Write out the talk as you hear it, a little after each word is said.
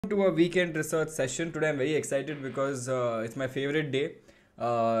To a weekend research session. Today I'm very excited because it's my favorite day.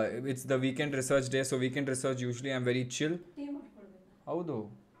 It's the weekend research day. So weekend research usually I'm very chill. How though?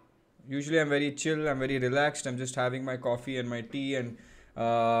 Usually I'm very chill. I'm very relaxed. I'm just having my coffee and my tea and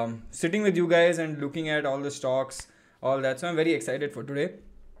sitting with you guys and looking at all the stocks, all that. So I'm very excited for today.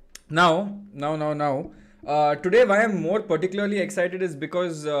 Now. Today, why I'm more particularly excited is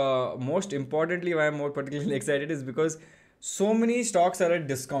because, most importantly, why I'm more particularly excited is because so many stocks are at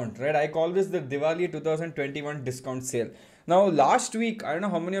discount, right? I call this the Diwali 2021 discount sale. Now, last week, I don't know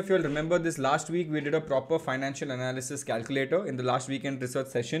how many of you all remember this. Last week, we did a proper financial analysis calculator in the last weekend research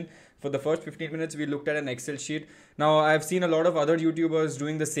session. For the first 15 minutes, we looked at an Excel sheet. Now, I've seen a lot of other YouTubers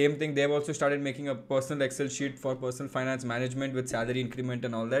doing the same thing. They've also started making a personal Excel sheet for personal finance management with salary increment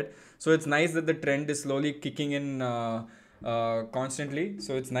and all that. So it's nice that the trend is slowly kicking in constantly.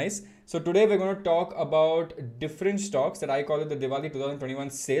 So it's nice. So today we're going to talk about different stocks that I call it the Diwali 2021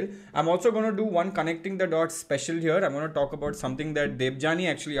 sale. I'm also going to do one connecting the dots special here. I'm going to talk about something that Debjani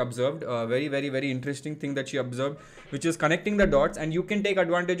actually observed, a very interesting thing that she observed, which is connecting the dots, and you can take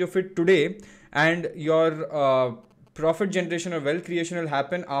advantage of it today, and your profit generation or wealth creation will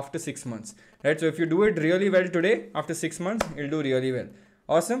happen after 6 months, right? So if you do it really well today, after 6 months, it'll do really well.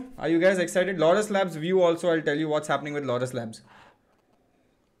 Awesome. Are you guys excited? Lotus Labs view also, I'll tell you what's happening with Lotus Labs.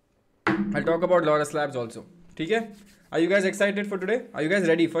 I'll talk about Lotus Labs also. Okay? Are you guys excited for today? Are you guys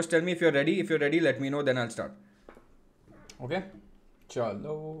ready? First tell me if you're ready. If you're ready, let me know, then I'll start. Okay?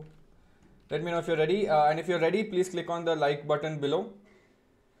 Chalo. Let me know if you're ready. And if you're ready, please click on the like button below.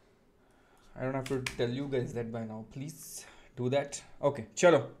 I don't have to tell you guys that by now. Please do that. Okay.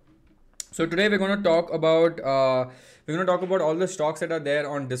 Chalo. So today we're going to talk about all the stocks that are there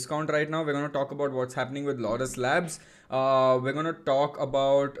on discount right now. We're going to talk about what's happening with Lotus Labs. We're going to talk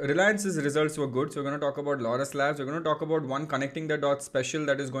about Reliance's results were good. So we're going to talk about Lotus Labs. We're going to talk about one connecting the dots special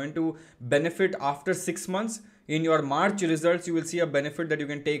that is going to benefit after 6 months. In your March results, you will see a benefit that you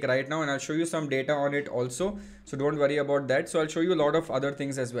can take right now, and I'll show you some data on it also. So don't worry about that. So I'll show you a lot of other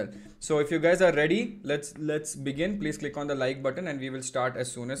things as well. So if you guys are ready, let's begin. Please click on the like button and we will start as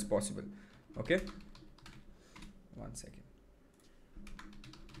soon as possible. Okay. 1 second.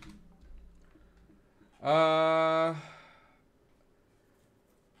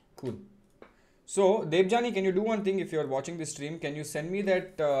 Cool. So Debjani, can you do one thing? If you're watching this stream, can you send me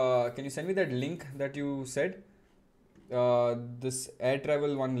that link that you said? This air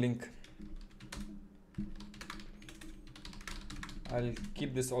travel one link. I'll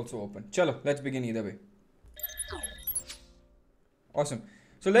keep this also open. Chalo, let's begin either way. Awesome.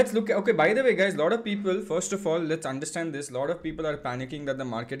 So let's look at, okay, by the way, guys, a lot of people, first of all, let's understand this. A lot of people are panicking that the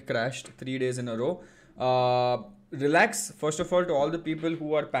market crashed 3 days in a row. Relax. First of all, to all the people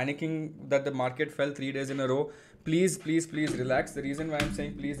who are panicking that the market fell 3 days in a row, please relax. The reason why I'm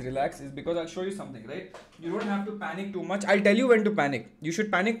saying please relax is because I'll show you something, right? You don't have to panic too much. I'll tell you when to panic. You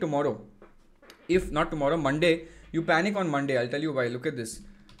should panic tomorrow. If not tomorrow, Monday, you panic on Monday. I'll tell you why. Look at this.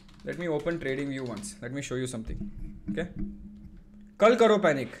 Let me open TradingView once. Let me show you something. Okay. Kal karo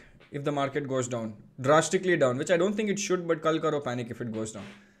panic if the market goes down, drastically down, which I don't think it should, but kal karo panic if it goes down.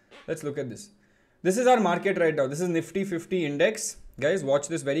 Let's look at this. This is our market right now. This is Nifty 50 index. Guys, watch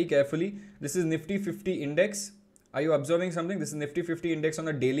this very carefully. This is Nifty 50 index. Are you observing something? This is Nifty 50 index on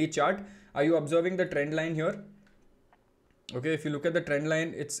the daily chart. Are you observing the trend line here? Okay, if you look at the trend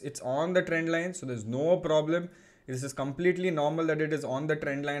line, it's on the trend line, so there's no problem. This is completely normal that it is on the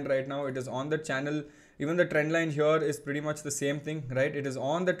trend line right now. It is on the channel. Even the trend line here is pretty much the same thing, right? It is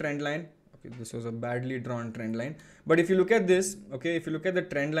on the trend line. Okay, this was a badly drawn trend line. But if you look at this, okay, if you look at the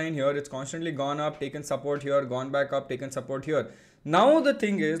trend line here, it's constantly gone up, taken support here, gone back up, taken support here. Now the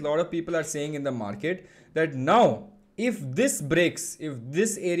thing is, a lot of people are saying in the market that now, if this breaks, if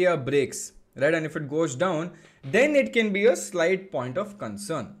this area breaks, right, and if it goes down, then it can be a slight point of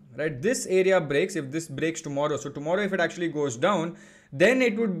concern, right? This area breaks, if this breaks tomorrow. So tomorrow, if it actually goes down, then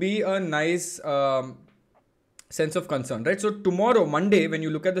it would be a nice sense of concern, right? So tomorrow, Monday, when you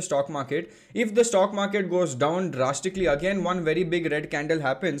look at the stock market, if the stock market goes down drastically, again, one very big red candle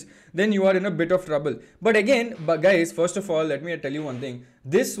happens, then you are in a bit of trouble. But again, guys, first of all, let me tell you one thing.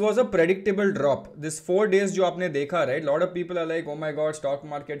 This was a predictable drop. This 4 days jo aapne dekha, right? A lot of people are like, oh my God, stock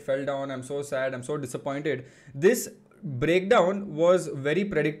market fell down. I'm so sad. I'm so disappointed. This breakdown was very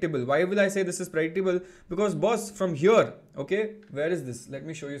predictable. Why will I say this is predictable? Because boss, from here, okay, where is this? Let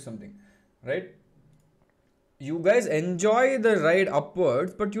me show you something, right? You guys enjoy the ride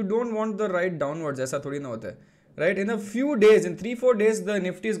upwards, but you don't want the ride downwards. ऐसा थोड़ी ना होता है, right? In a few days, in 3-4 days, the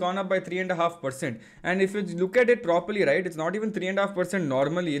Nifty has gone up by 3.5%. And if you look at it properly, right, it's not even 3.5%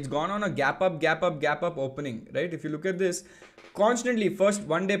 normally. It's gone on a gap up, gap up, gap up opening, right? If you look at this, constantly, first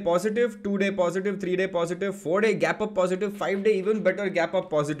 1 day positive, 2 day positive, 3 day positive, 4 day gap up positive, 5 day even better gap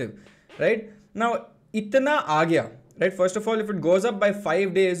up positive, right? Now, itna aa gaya. Right, first of all, if it goes up by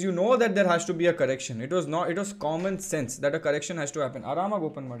 5 days, you know that there has to be a correction. It was common sense that a correction has to happen. Aramag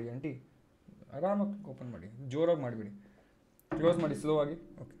open ಮಾಡಿ aunty. Aramag open ಮಾಡಿ. ಜೋರಾಗಿ ಮಾಡಬೇಡಿ. Close ಮಾಡಿ slow ಆಗಿ.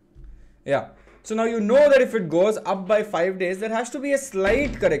 Okay. Yeah. So now you know that if it goes up by 5 days, there has to be a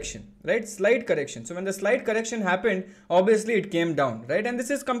slight correction, right? Slight correction. So when the slight correction happened, obviously it came down, right? And this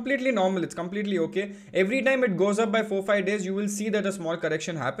is completely normal. It's completely okay. Every time it goes up by 4-5 days, you will see that a small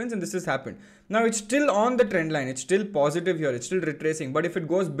correction happens, and this has happened. Now it's still on the trend line. It's still positive here. It's still retracing. But if it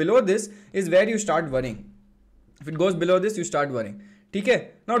goes below this, is where you start worrying. If it goes below this, you start worrying. Okay?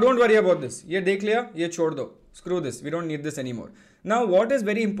 Now don't worry about this. Ye dekh liya, ye chhod do. Screw this. We don't need this anymore. Now, what is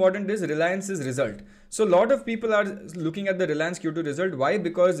very important is Reliance's result. So, a lot of people are looking at the Reliance Q2 result. Why?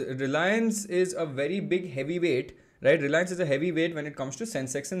 Because Reliance is a very big heavyweight, right? Reliance is a heavyweight when it comes to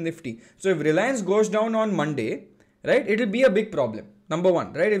Sensex and Nifty. So, if Reliance goes down on Monday, right, it will be a big problem. Number one,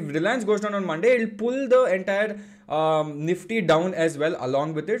 right? If Reliance goes down on Monday, it will pull the entire Nifty down as well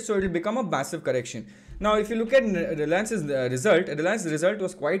along with it. So, it will become a massive correction. Now, if you look at Reliance's result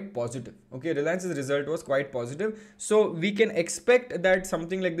was quite positive. Okay, Reliance's result was quite positive. So, we can expect that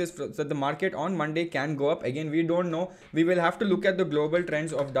something like this, that the market on Monday can go up. Again, we don't know. We will have to look at the global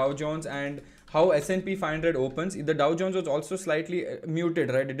trends of Dow Jones and how S&P 500 opens. The Dow Jones was also slightly muted,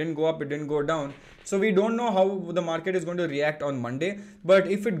 right? It didn't go up, it didn't go down. So we don't know how the market is going to react on Monday. But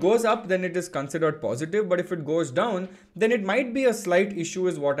if it goes up, then it is considered positive. But if it goes down, then it might be a slight issue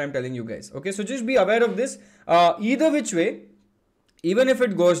is what I'm telling you guys. Okay, so just be aware of this. Either which way, even if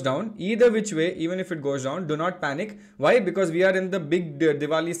it goes down, do not panic. Why? Because we are in the big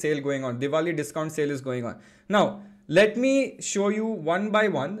Diwali sale going on. Diwali discount sale is going on. Now, let me show you one by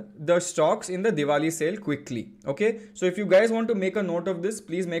one the stocks in the Diwali sale quickly. Okay. So if you guys want to make a note of this,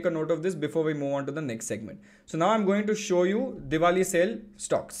 please make a note of this before we move on to the next segment. So now I'm going to show you Diwali sale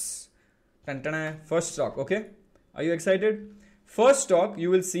stocks. First stock. Okay. Are you excited? First stock, you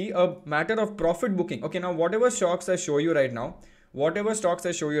will see a matter of profit booking. Okay. Now, whatever stocks I show you right now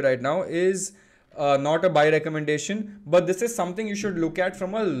is not a buy recommendation, but this is something you should look at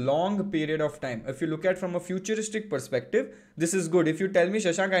from a long period of time. If you look at from a futuristic perspective, this is good. If you tell me,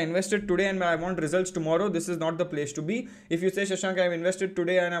 Shashank, I invested today and I want results tomorrow, this is not the place to be. If you say, Shashank, I've invested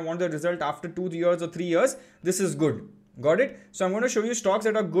today and I want the result after 2 years or 3 years, this is good. Got it? So I'm going to show you stocks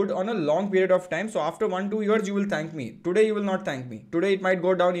that are good on a long period of time. So after 1-2 years, you will thank me. Today, you will not thank me. Today, it might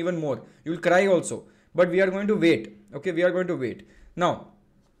go down even more. You will cry also. But we are going to wait. Okay, we are going to wait. Now,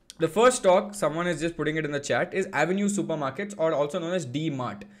 the first stock, someone is just putting it in the chat, is Avenue Supermarkets, or also known as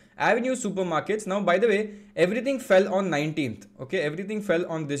D-Mart. Avenue Supermarkets. Now, by the way, everything fell on 19th. Okay, everything fell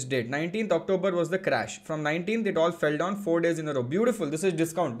on this date. 19th October was the crash. From 19th, it all fell down 4 days in a row. Beautiful. This is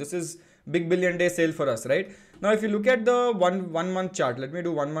discount. This is big billion day sale for us, right? Now, if you look at the one month chart, let me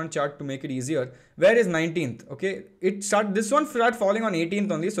do 1 month chart to make it easier. Where is 19th? Okay, this one started falling on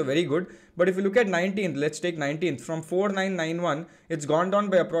 18th only, so very good. But if you look at 19th, let's take 19th, from 4991, it's gone down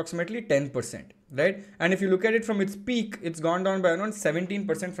by approximately 10%, right? And if you look at it from its peak, it's gone down by around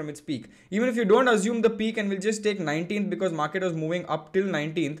 17% from its peak. Even if you don't assume the peak and we'll just take 19th because market was moving up till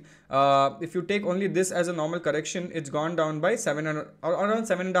 19th, if you take only this as a normal correction, it's gone down by around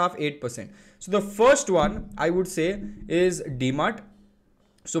 7.5-8%. So the first one I would say is D-Mart.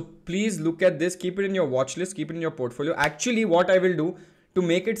 So please look at this, keep it in your watch list, keep it in your portfolio. Actually, what I will do to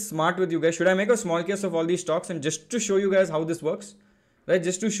make it smart with you guys, should I make a small case of all these stocks and just to show you guys how this works, right?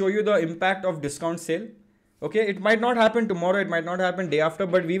 Just to show you the impact of discount sale. Okay, it might not happen tomorrow, it might not happen day after,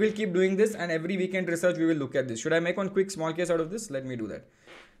 but we will keep doing this, and every weekend research we will look at this. Should I make one quick small case out of this? Let me do that.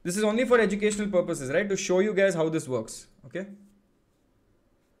 This is only for educational purposes, right? To show you guys how this works. Okay.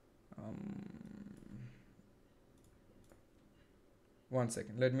 One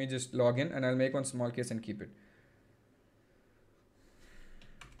second. Let me just log in and I'll make one small case and keep it.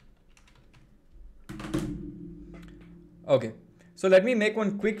 Okay. So let me make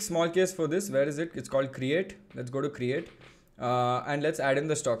one quick small case for this. Where is it? It's called create. Let's go to create and let's add in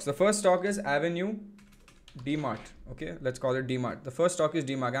the stocks. The first stock is Avenue D-Mart. Okay. Let's call it D-Mart. The first stock is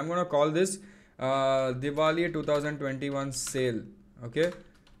D-Mart. I'm going to call this Diwali 2021 sale. Okay.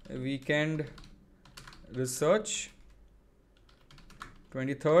 Weekend research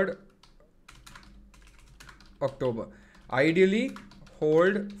 23rd October. Ideally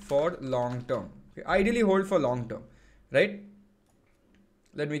hold for long term. Okay. Ideally hold for long term, right?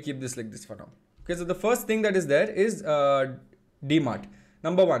 Let me keep this like this for now. Okay, so the first thing that is there is DMart.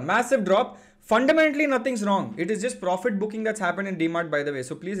 Number one, massive drop. Fundamentally, nothing's wrong. It is just profit booking that's happened in DMart, by the way.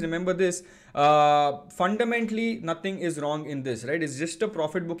 So please remember this. Fundamentally, nothing is wrong in this, right? It's just a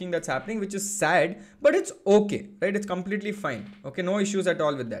profit booking that's happening, which is sad, but it's okay, right? It's completely fine. Okay, no issues at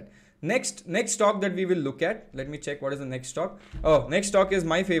all with that. Next stock that we will look at. Let me check what is the next stock. Oh, next stock is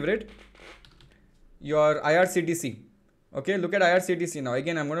my favorite. Your IRCTC. Okay, look at IRCTC now.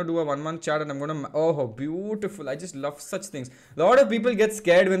 Again, I'm going to do a 1 month chart and I'm going to, oh, beautiful. I just love such things. A lot of people get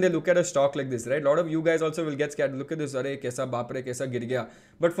scared when they look at a stock like this, right? A lot of you guys also will get scared. Look at this, arey, kaisa baapre, kaisa gir gaya.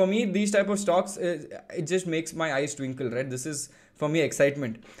 But for me, these type of stocks, it just makes my eyes twinkle, right? This is, for me,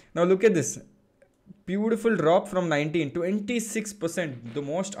 excitement. Now look at this. Beautiful drop from 19, 26%. The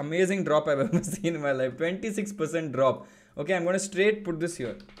most amazing drop I've ever seen in my life. 26% drop. Okay, I'm going to straight put this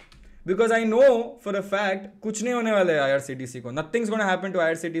here. Because I know for a fact, kuch nahi hone wale IRCTC ko. Nothing's going to happen to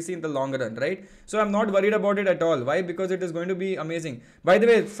IRCTC in the long run, right? So I'm not worried about it at all. Why? Because it is going to be amazing. By the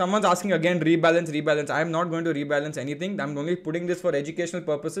way, someone's asking again, rebalance. I'm not going to rebalance anything. I'm only putting this for educational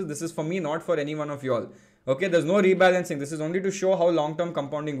purposes. This is for me, not for any one of y'all. Okay, there's no rebalancing. This is only to show how long-term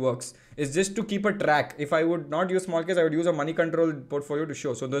compounding works. It's just to keep a track. If I would not use small case, I would use a money control portfolio to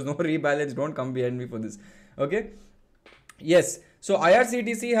show. So there's no rebalance. Don't come behind me for this. Okay. Yes. So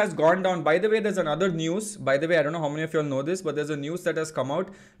IRCTC has gone down. By the way, there's another news. By the way, I don't know how many of you all know this, but there's a news that has come out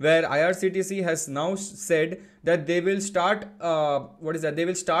where IRCTC has now said that they will start, They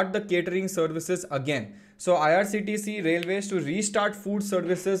will start the catering services again. So IRCTC Railways to restart food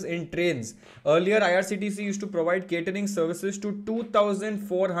services in trains. Earlier, IRCTC used to provide catering services to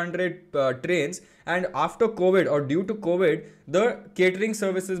 2,400 trains. And after COVID or due to COVID, the catering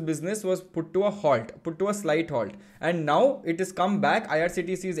services business was put to a slight halt. And now it has come back.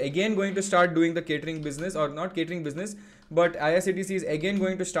 IRCTC is again going to start doing the catering business, or not catering business, but IRCTC is again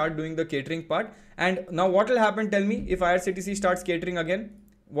going to start doing the catering part. And now what will happen? Tell me, if IRCTC starts catering again,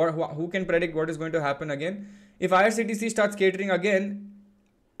 who can predict what is going to happen again? If IRCTC starts catering again,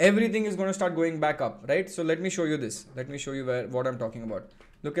 everything is going to start going back up, right? So let me show you this. Let me show you what I'm talking about.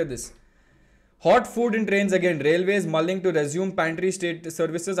 Look at this. Hot food in trains again. Railways mulling to resume pantry state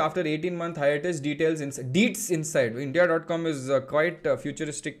services after 18-month hiatus. Deets inside. India.com is quite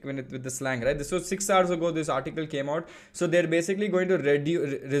futuristic with the slang, right? This was 6 hours ago. This article came out. So they're basically going to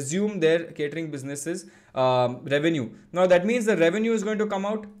resume their catering businesses revenue. Now that means the revenue is going to come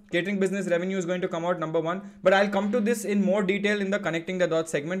out. Catering business revenue is going to come out, number one. But I'll come to this in more detail in the connecting the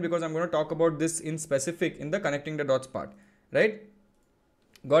dots segment, because I'm going to talk about this in specific in the connecting the dots part, right?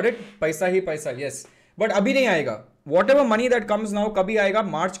 Got it? Paisa hi paisa, yes. But abhi nahi aayega. Whatever money that comes now, kabhi aayega?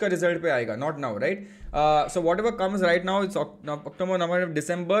 March ka result pe aayega, not now, right? So whatever comes right now, it's October, November,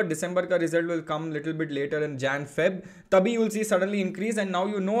 December. December ka result will come little bit later in Jan, Feb. Tabhi you will see suddenly increase, and now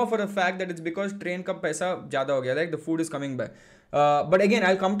you know for a fact that it's because train ka paisa zyada ho gaya, like the food is coming back. But again,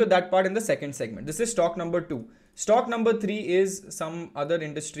 I'll come to that part in the second segment. This is stock number 2. Stock number 3 is some other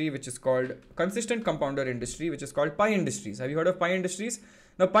industry which is called consistent compounder industry, which is called Pi Industries. Have you heard of Pi Industries?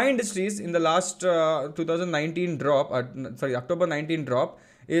 Now, Pi Industries in the last 2019 drop, October 19 drop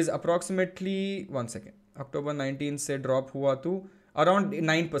is approximately, one second, October 19 se drop hua to around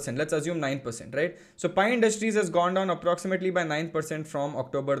 9%. Let's assume 9%, right? So Pi Industries has gone down approximately by 9% from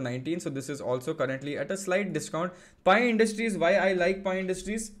October 19. So this is also currently at a slight discount. Pi Industries, why I like Pi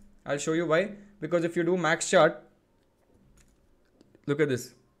Industries? I'll show you why. Because if you do max chart, look at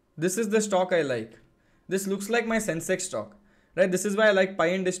this. This is the stock I like. This looks like my Sensex stock, right? This is why I like Pi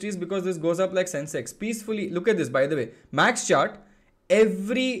Industries, because this goes up like Sensex peacefully. Look at this, by the way. Max chart,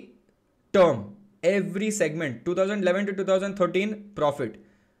 every term, every segment, 2011 to 2013, profit.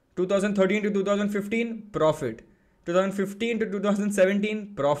 2013 to 2015, profit. 2015 to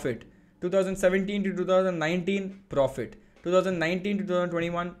 2017, profit. 2017 to 2019, profit. 2019 to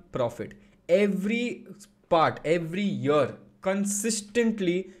 2021, profit. Every part, every year,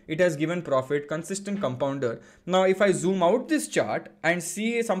 consistently it has given profit, consistent compounder. Now if I zoom out this chart and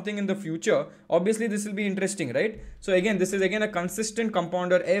see something in the future, obviously this will be interesting, right? So again, this is again a consistent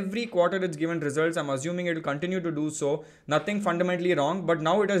compounder. Every quarter it's given results. I'm assuming it will continue to do so. Nothing fundamentally wrong, but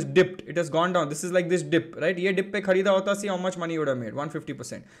now it has dipped. It has gone down. This is like this dip, right? Ye dip pe kharida hota, see how much money you would have made,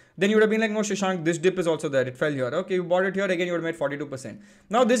 150%. Then you would have been like, no Shashank, this dip is also there. It fell here. Okay, you bought it here, again you would have made 42%.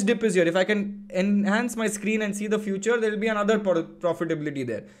 Now this dip is here. If I can enhance my screen and see the future, there will be another profitability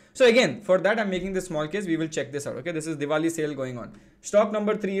there. So again, for that I'm making this small case. We will check this out. Okay, this is Diwali sale going on. Stock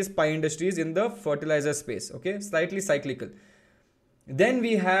number 3 is Pi Industries in the fertilizer space. Okay, slightly cyclical. Then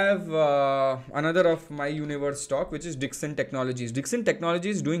we have another of my universe stock, which is Dixon Technologies. Dixon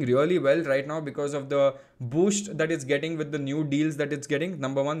Technologies is doing really well right now because of the boost that it's getting with the new deals that it's getting.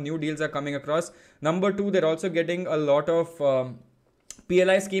 Number one, new deals are coming across. Number two, they're also getting a lot of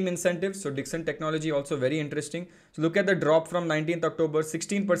PLI scheme incentives. So Dixon Technology also very interesting. So look at the drop from 19th October,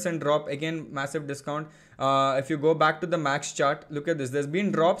 16% drop, again massive discount. If you go back to the max chart, look at this. There's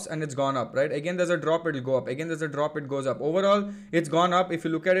been drops and it's gone up, right? Again, there's a drop, it'll go up. Again, there's a drop, it goes up. Overall, it's gone up. If you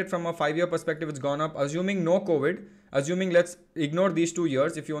look at it from a 5-year perspective, it's gone up. Assuming no COVID, assuming let's ignore these 2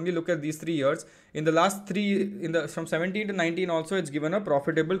 years. If you only look at these 3 years, in the last from 17 to 19 also, it's given a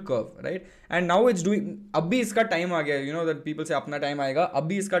profitable curve, right? And now it's doing, abhi iska time aa gaya, you know that people say apna time aayega,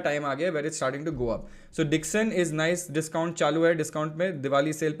 abhi iska time aa gaya where it's starting to go up. So Dixon is nice, discount chalu hai, discount mein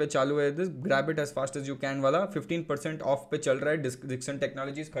Diwali sale pe chalu hai, this grab it as fast as you can wala, 15% off pe chal raha hai, Dixon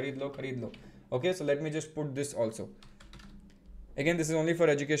Technologies, kharid lo. Okay, so let me just put this also. Again, this is only for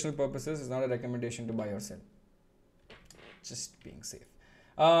educational purposes, it's not a recommendation to buy or sell. Just being safe.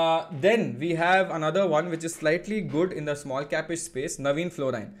 Then we have another one which is slightly good in the small capish space, Navin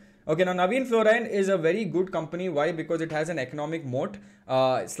Fluorine. Okay, now Navin Fluorine is a very good company. Why? Because it has an economic moat,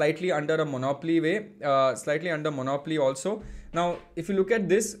 slightly under a monopoly way, slightly under monopoly also. Now, if you look at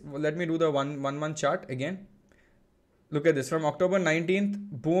this, let me do the one month chart again. Look at this, from October 19th,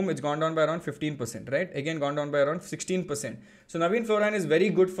 boom, it's gone down by around 15%, right? Again, gone down by around 16%. So Navin Fluorine is very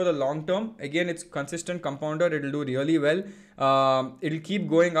good for the long term. Again, it's consistent compounder. It'll do really well. It'll keep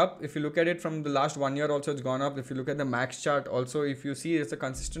going up. If you look at it from the last 1 year also, it's gone up. If you look at the max chart also, if you see, it's a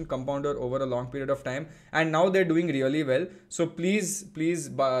consistent compounder over a long period of time. And now they're doing really well. So please,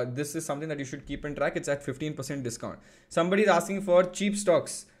 this is something that you should keep in track. It's at 15% discount. Somebody's asking for cheap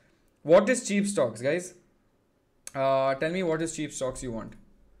stocks. What is cheap stocks, guys? Tell me what is cheap stocks you want.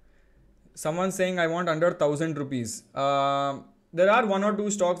 Someone saying I want under 1,000 rupees. There are 1 or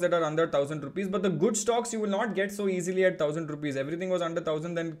 2 stocks that are under 1,000 rupees, but the good stocks you will not get so easily at 1,000 rupees. Everything was under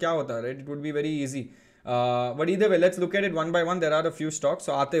 1,000, then kya hota, right? It would be very easy. But either way, let's look at it one by one. There are a few stocks,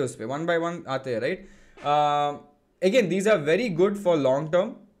 so aate uspe one by one aate, right? Again, these are very good for long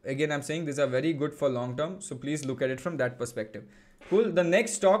term. Again, I'm saying these are very good for long term. So please look at it from that perspective. Cool. The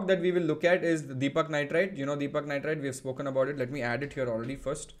next stock that we will look at is Deepak Nitrite. You know Deepak Nitrite, we have spoken about it. Let me add it here already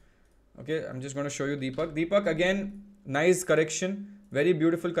first. Okay, I'm just going to show you Deepak. Deepak, again, nice correction. Very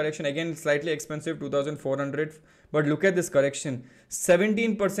beautiful correction. Again, slightly expensive, 2,400. But look at this correction.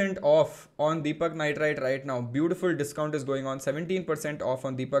 17% off on Deepak Nitrite right now. Beautiful discount is going on. 17% off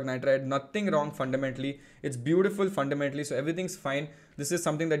on Deepak Nitrite. Nothing wrong fundamentally. It's beautiful fundamentally. So everything's fine. This is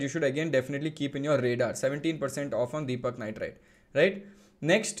something that you should again definitely keep in your radar. 17% off on Deepak Nitrite. Right?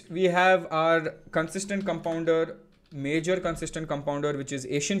 Next, we have our consistent compounder, major consistent compounder, which is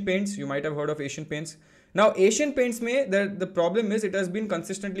Asian Paints. You might have heard of Asian Paints. Now, Asian Paints, the problem is it has been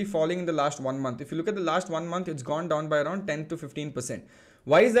consistently falling in the last 1 month. If you look at the last 1 month, it's gone down by around 10 to 15%.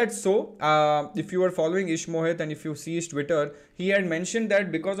 Why is that so? If you are following Ish Mohit and if you see his Twitter, he had mentioned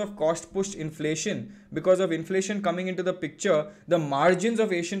that because of cost pushed inflation, because of inflation coming into the picture, the margins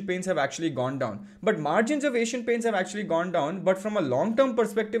of Asian Paints have actually gone down. But margins of Asian Paints have actually gone down, but from a long-term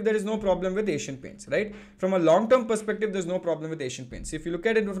perspective, there is no problem with Asian Paints, right? From a long-term perspective, there's no problem with Asian Paints. If you look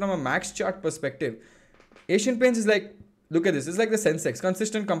at it from a max chart perspective, Asian Paints is like, look at this, it's like the Sensex,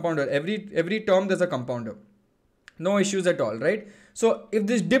 consistent compounder. Every term there's a compounder. No issues at all, right? So if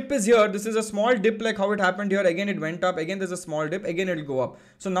this dip is here, this is a small dip like how it happened here. Again, it went up. Again, there's a small dip. Again, it'll go up.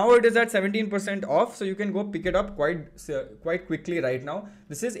 So now it is at 17% off. So you can go pick it up quite quickly right now.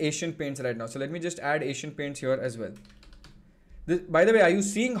 This is Asian Paints right now. So let me just add Asian Paints here as well. By the way, are you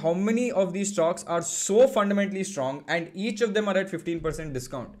seeing how many of these stocks are so fundamentally strong and each of them are at 15%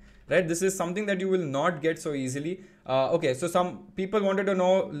 discount? Right? This is something that you will not get so easily. Okay, so some people wanted to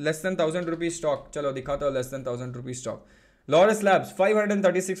know less than 1,000 rupees stock. Chalo, dikhata less than 1,000 rupees stock. Laurus Labs,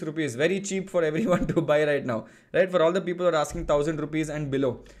 536 rupees. Very cheap for everyone to buy right now. Right? For all the people who are asking 1,000 rupees and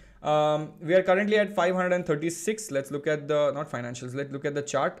below. We are currently at 536. Let's look at the, not financials, let's look at the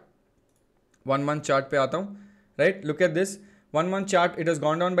chart. 1 month chart pe aata hu. Right? Look at this. 1 month chart, it has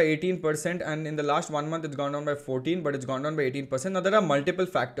gone down by 18%, and in the last 1 month, it's gone down by 14, but it's gone down by 18%. Now, there are multiple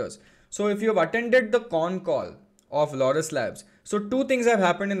factors. So, if you have attended the con call of Laurus Labs, so 2 things have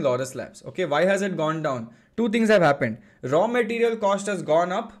happened in Laurus Labs. Okay, why has it gone down? 2 things have happened. Raw material cost has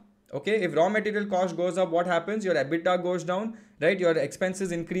gone up. Okay, if raw material cost goes up, what happens? Your EBITDA goes down, right? Your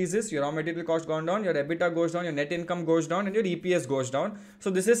expenses increases, your raw material cost gone down, your EBITDA goes down, your net income goes down, and your EPS goes down. So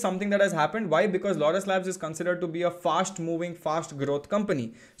this is something that has happened. Why? Because Laurus Labs is considered to be a fast moving, fast growth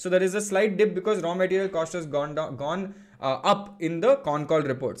company. So there is a slight dip because raw material cost has gone up in the con call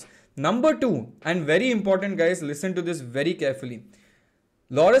reports. Number 2, and very important guys, listen to this very carefully.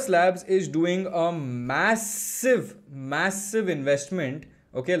 Lotus Labs is doing a massive investment.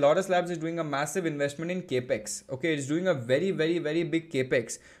 Okay, Lotus Labs is doing a massive investment in capex. Okay, it's doing a very big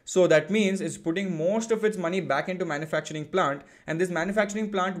capex. So that means it's putting most of its money back into manufacturing plant, and this manufacturing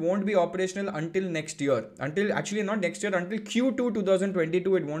plant won't be operational until next year. Until actually not next year, until Q2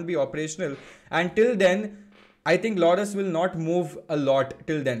 2022, it won't be operational. Until then, I think Lotus will not move a lot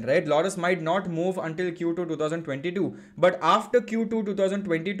till then, right? Lotus might not move until Q2 2022, but after Q2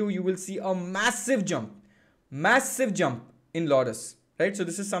 2022, you will see a massive jump in Lotus, right? So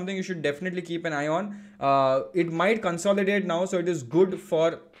this is something you should definitely keep an eye on. It might consolidate now, so it is good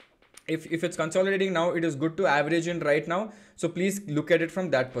for, if it's consolidating now, it is good to average in right now. So please look at it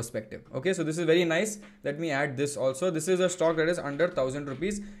from that perspective. Okay, so this is very nice. Let me add this also. This is a stock that is under 1000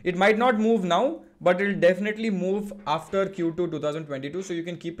 rupees. It might not move now, but it will definitely move after Q2 2022. So you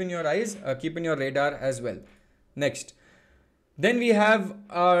can keep in your eyes, keep in your radar as well. Next, then we have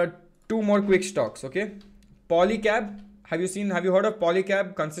two more quick stocks. Okay, Polycab. Have you heard of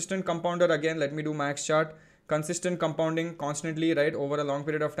Polycab? Consistent compounder. Again, let me do max chart. Consistent compounding constantly, right? Over a long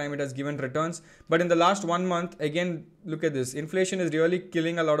period of time, it has given returns. But in the last 1 month, again, look at this. Inflation is really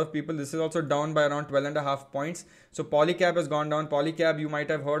killing a lot of people. This is also down by around 12.5 points. So Polycab has gone down. Polycab, you might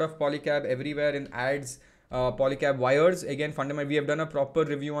have heard of Polycab everywhere in ads. Polycab wires. Again, fundamentally, we have done a proper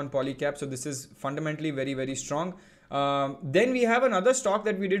review on Polycab. So this is fundamentally very strong. Then we have another stock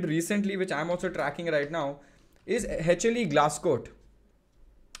that we did recently, which I'm also tracking right now, is HLE Glasscoat.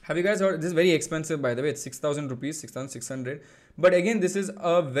 Have you guys heard? This is very expensive, by the way. It's 6,000 rupees, 6,600. But again, this is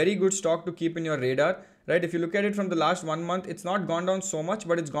a very good stock to keep in your radar, right? If you look at it from the last 1 month, it's not gone down so much,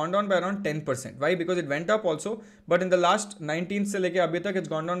 but it's gone down by around 10%. Why? Because it went up also, but in the last 19 se leke abhi tak, it's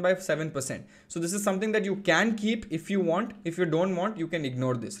gone down by 7%. So this is something that you can keep if you want. If you don't want, you can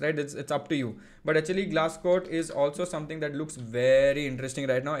ignore this, right? It's up to you. But actually, Glasscoat is also something that looks very interesting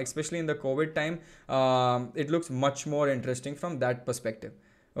right now, especially in the COVID time. It looks much more interesting from that perspective.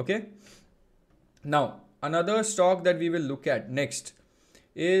 Okay, now another stock that we will look at next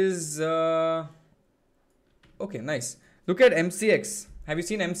is okay, nice. Look at MCX. Have you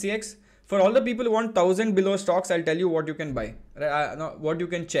seen MCX? For all the people who want 1000 below stocks, I'll tell you what you can buy, right? What you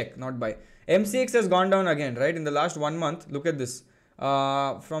can check, not buy. MCX has gone down again, right? In the last 1 month, look at this.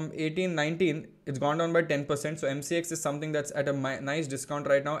 From 18-19, it's gone down by 10%. So MCX is something that's at a nice discount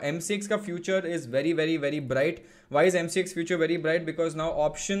right now. MCX ka future is very bright. Why is MCX future very bright? Because now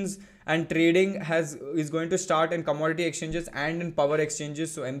options and trading is going to start in commodity exchanges and in power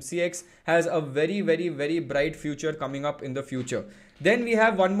exchanges. So MCX has a very bright future coming up in the future. Then we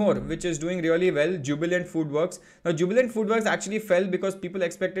have one more which is doing really well, Jubilant FoodWorks. Now Jubilant FoodWorks actually fell because people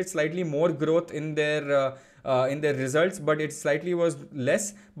expected slightly more growth in their results, but it slightly was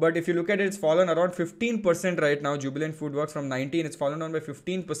less. But if you look at it, it's fallen around 15% right now. Jubilant FoodWorks from 19, it's fallen down by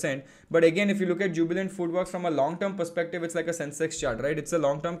 15%. But again, if you look at Jubilant FoodWorks from a long-term perspective, it's like a Sensex chart, right? It's a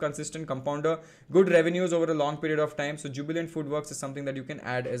long-term consistent compounder, good revenues over a long period of time. So Jubilant FoodWorks is something that you can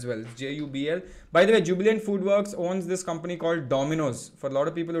add as well. It's JUBL. By the way, Jubilant FoodWorks owns this company called Domino's. For a lot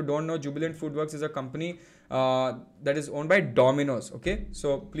of people who don't know, Jubilant FoodWorks is a company that is owned by Domino's. Okay,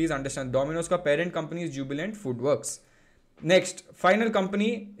 so please understand, Domino's ka parent company is Jubilant FoodWorks. Next, final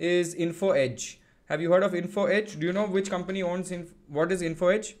company is InfoEdge. Have you heard of InfoEdge? Do you know which company owns what is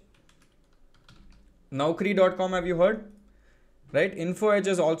InfoEdge? Naukri.com, have you heard? Right, InfoEdge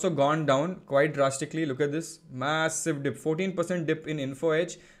has also gone down quite drastically. Look at this massive dip, 14% dip in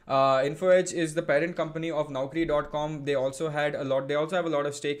InfoEdge. InfoEdge is the parent company of Naukri.com. They also have a lot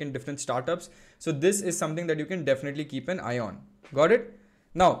of stake in different startups. So this is something that you can definitely keep an eye on. Got it?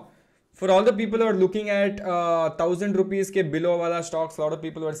 Now, for all the people who are looking at 1000 rupees ke below wala stocks, a lot of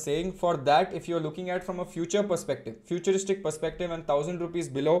people were saying, for that, if you're looking at from a futuristic perspective and 1000 rupees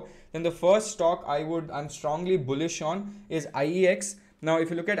below, then the first stock I'm strongly bullish on is IEX. Now, if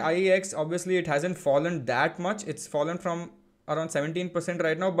you look at IEX, obviously it hasn't fallen that much. It's fallen from around 17%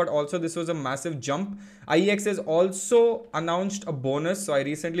 right now, but also this was a massive jump. IEX has also announced a bonus. So I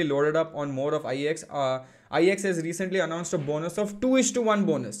recently loaded up on more of IEX. IEX has recently announced a bonus of 2:1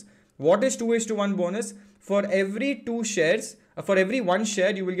 bonus. What is 2:1 bonus? For every 2 shares, for every 1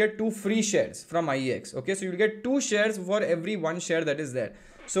 share, you will get 2 free shares from IEX. Okay, so you will get 2 shares for every 1 share that is there.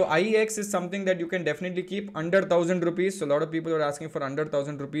 So IEX is something that you can definitely keep under 1000 rupees. So a lot of people are asking for under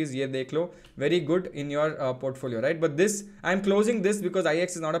 1000 rupees. Ye dekh lo, very good in your portfolio, right? But this, I'm closing this because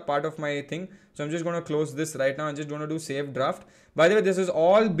IEX is not a part of my thing. So I'm just going to close this right now. I'm just going to do save draft. By the way, this is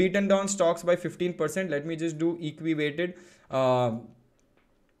all beaten down stocks by 15%. Let me just do equi weighted.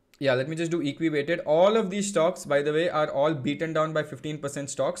 Yeah, let me just do equi-weighted. All of these stocks, by the way, are all beaten down by 15%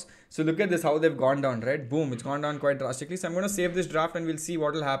 stocks. So look at this, how they've gone down, right? Boom, it's gone down quite drastically. So I'm going to save this draft and we'll see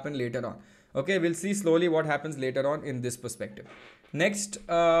what will happen later on. Okay, we'll see slowly what happens later on in this perspective. Next,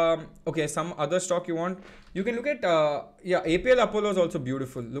 okay, some other stock you want. You can look at, yeah, APL Apollo is also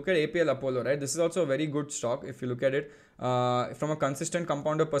beautiful. Look at APL Apollo, right? This is also a very good stock if you look at it. From a consistent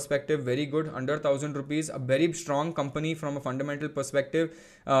compounder perspective, very good, under 1,000 rupees, a very strong company from a fundamental perspective.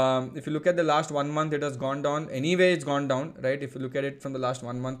 If you look at the last 1 month, it has gone down. Anyway, it's gone down, right? If you look at it from the last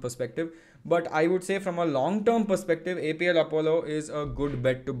 1 month perspective. But I would say from a long-term perspective, APL Apollo is a good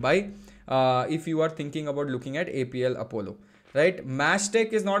bet to buy if you are thinking about looking at APL Apollo. Right,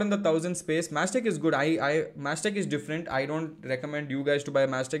 Mashtec is not in the 1,000 space. Mashtec is good. Mashtec is different. I don't recommend you guys to buy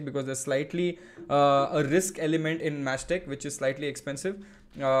Mashtec because there's slightly a risk element in Mashtec, which is slightly expensive.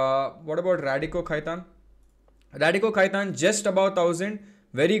 What about Radico Khaitan? Radico Khaitan just about 1,000.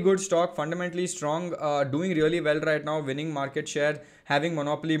 Very good stock, fundamentally strong, doing really well right now, winning market share, having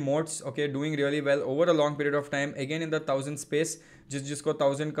monopoly moats, okay, doing really well over a long period of time. Again in the 1,000 space, jisko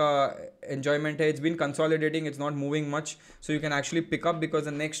 1,000 ka enjoyment hai. It's been consolidating, it's not moving much, so you can actually pick up because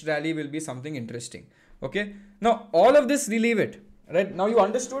the next rally will be something interesting. Okay, now all of this, relieve it. Right now you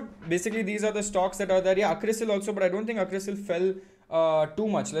understood. Basically these are the stocks that are there. Yeah, Acrisil also, but I don't think Acrisil fell too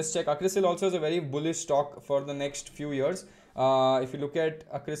much. Let's check. Acrisil also is a very bullish stock for the next few years. If you look at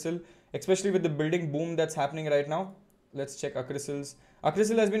Acrisil, especially with the building boom that's happening right now, let's check Acrisil's.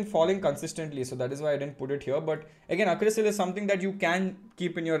 Acrisil has been falling consistently, so that is why I didn't put it here. But again, Acrisil is something that you can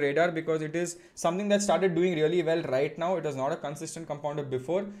keep in your radar because it is something that started doing really well right now. It was not a consistent compounder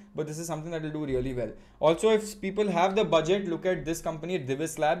before, but this is something that will do really well. Also, if people have the budget, look at this company,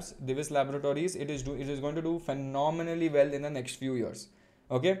 Divis Labs, Divis Laboratories. It is going to do phenomenally well in the next few years.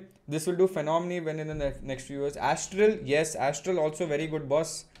 Okay, this will do phenomenally well in the next few years. Astral, yes, Astral also very good,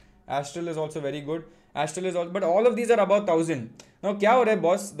 boss. Astral is also very good. Astral is also, but all of these are above 1,000. Now, kya ho raha hai,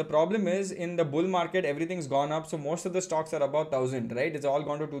 boss? The problem is in the bull market, everything's gone up. So most of the stocks are above 1,000, right? It's all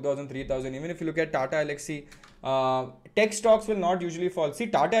gone to 2,000, 3,000. Even if you look at Tata Elxsi, tech stocks will not usually fall. See,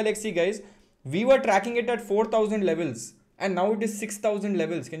 Tata Elxsi, guys, we were tracking it at 4,000 levels. And now it is 6,000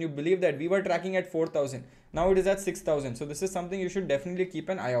 levels. Can you believe that? We were tracking at 4,000. Now it is at 6,000. So this is something you should definitely keep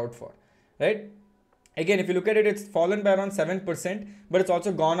an eye out for, right? Again, if you look at it, it's fallen by around 7%, but it's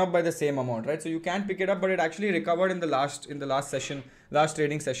also gone up by the same amount, right? So you can pick it up, but it actually recovered in the last session, last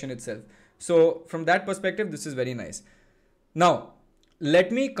trading session itself. So from that perspective, this is very nice. Now,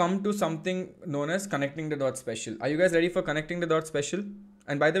 let me come to something known as connecting the dots special. Are you guys ready for connecting the dots special?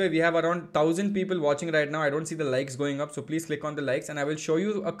 And by the way, we have around 1,000 people watching right now. I don't see the likes going up, so please click on the likes and I will show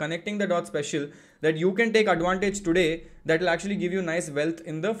you a connecting the dots special that you can take advantage today that will actually give you nice wealth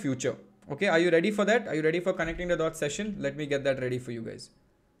in the future. Okay, are you ready for that? Are you ready for connecting the dots session? Let me get that ready for you guys.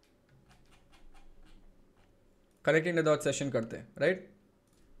 Connecting the dots session karte hain, right?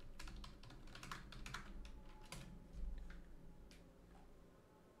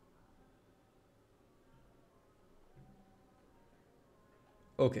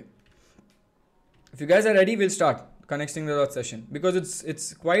 Okay. If you guys are ready, we'll start connecting the dots session because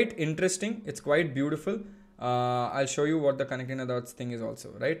it's quite interesting. It's quite beautiful. I'll show you what the connecting the dots thing is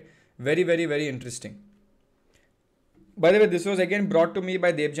also, right? Very, very, very interesting. By the way, this was again brought to me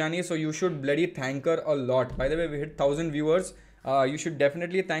by Debjani, so you should bloody thank her a lot. By the way, we hit 1,000 viewers. You should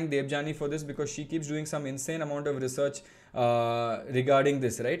definitely thank Debjani for this because she keeps doing some insane amount of research regarding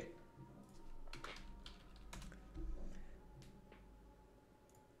this, right?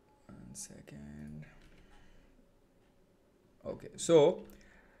 One second. Okay, so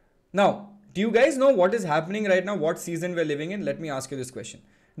now, do you guys know what is happening right now? What season we're living in? Let me ask you this question.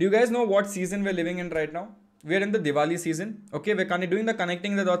 Do you guys know what season we're living in right now? We're in the Diwali season. Okay, we're doing the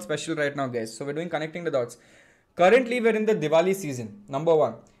connecting the dots special right now, guys. So we're doing connecting the dots. Currently, we're in the Diwali season, number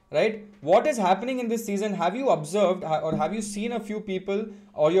one, right? What is happening in this season? Have you observed or have you seen a few people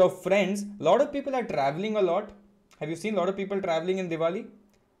or your friends? A lot of people are traveling a lot. Have you seen a lot of people traveling in Diwali?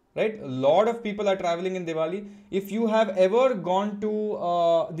 Right? A lot of people are traveling in Diwali. If you have ever gone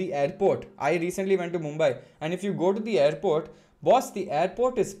to the airport, I recently went to Mumbai, and if you go to the airport, boss, the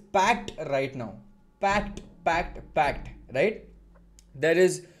airport is packed right now. Packed, right? There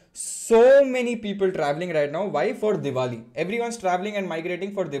is so many people traveling right now. Why? For Diwali. Everyone's traveling and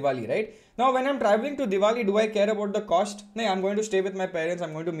migrating for Diwali, right? Now, when I'm traveling to Diwali, do I care about the cost? No, I'm going to stay with my parents.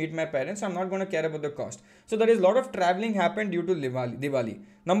 I'm going to meet my parents. So I'm not going to care about the cost. So there is a lot of traveling happened due to Diwali.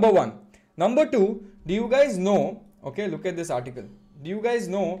 Number one. Number two, do you guys know, okay, look at this article. Do you guys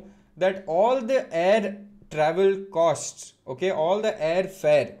know that all the air travel costs, okay, all the air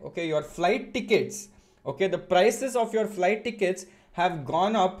fare, okay, your flight tickets, okay, the prices of your flight tickets have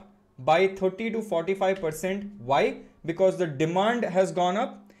gone up by 30 to 45%. Why? Because the demand has gone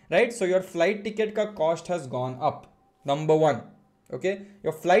up, right? So your flight ticket ka cost has gone up. Number one. Okay,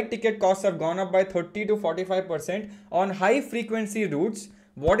 your flight ticket costs have gone up by 30 to 45% on high frequency routes.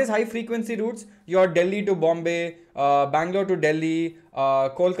 What is high frequency routes? Your Delhi to Bombay, Bangalore to Delhi,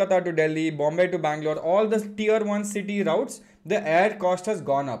 Kolkata to Delhi, Bombay to Bangalore, all the tier 1 city routes, the air cost has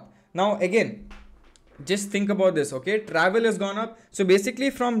gone up. Now again, just think about this, okay? Travel has gone up. So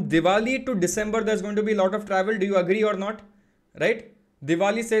basically from Diwali to December, there's going to be a lot of travel. Do you agree or not? Right?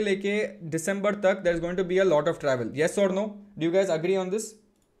 Diwali se leke December tak, there's going to be a lot of travel. Yes or no? Do you guys agree on this?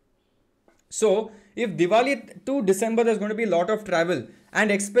 So if Diwali to December, there's going to be a lot of travel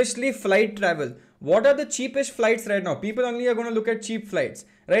and especially flight travel. What are the cheapest flights right now? People only are going to look at cheap flights,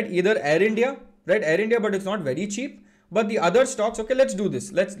 right? Either Air India, right? Air India, but it's not very cheap. But the other stocks, okay, let's do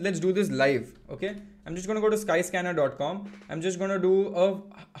this. Let's do this live, okay? I'm just going to go to skyscanner.com. I'm just going to do a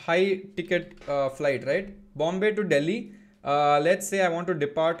high ticket flight, right? Bombay to Delhi. Let's say I want to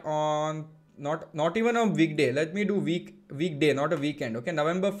depart on not even a weekday. Let me do weekday, not a weekend. Okay,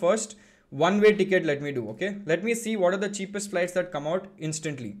 November 1st, one-way ticket. Let me do. Okay, let me see what are the cheapest flights that come out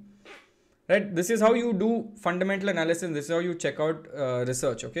instantly. Right, this is how you do fundamental analysis. This is how you check out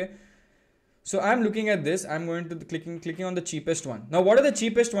research. Okay, so I'm looking at this. I'm going to clicking on the cheapest one. Now, what are the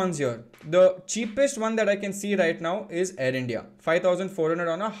cheapest ones here? The cheapest one that I can see right now is Air India, 5,400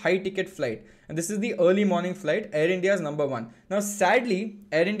 on a high ticket flight. And this is the early morning flight. Air India is number one. Now, sadly,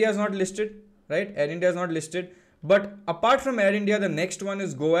 Air India is not listed, right? Air India is not listed. But apart from Air India, the next one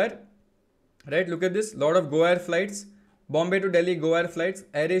is Go Air, right? Look at this. Lot of Go Air flights. Bombay to Delhi, Go Air flights.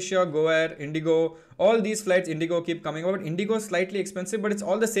 Air Asia, Go Air, Indigo. All these flights, Indigo keep coming out. Indigo is slightly expensive, but it's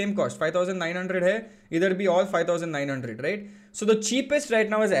all the same cost. 5,900 hai. Either be all 5,900, right? So the cheapest right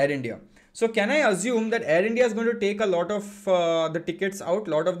now is Air India. So can I assume that Air India is going to take a lot of the tickets out?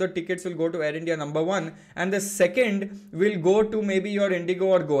 A lot of the tickets will go to Air India, number one. And the second will go to maybe your Indigo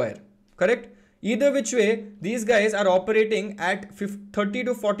or Go Air. Correct? Either which way, these guys are operating at 30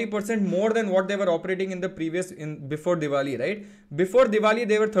 to 40% more than what they were operating in the before Diwali, right? Before Diwali,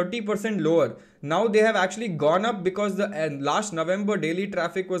 they were 30% lower. Now they have actually gone up because the last November daily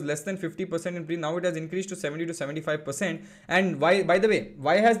traffic was less than 50% in now it has increased to 70 to 75%. And why, by the way,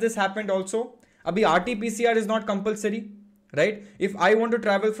 why has this happened also? Abhi RT-PCR is not compulsory, right? If I want to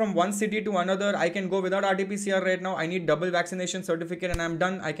travel from one city to another, I can go without RT-PCR right now. I need double vaccination certificate and I'm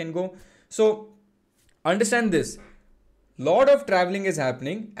done. I can go. So understand this. Lot of traveling is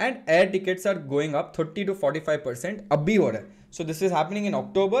happening and air tickets are going up 30 to 45%. Abhi ho raha hai. So this is happening in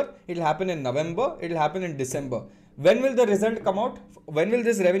October. It will happen in November. It will happen in December. When will the result come out? When will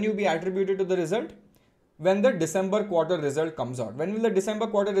this revenue be attributed to the result? When the December quarter result comes out. When will the December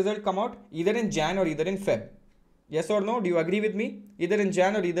quarter result come out? Either in Jan or either in Feb. Yes or no? Do you agree with me? Either in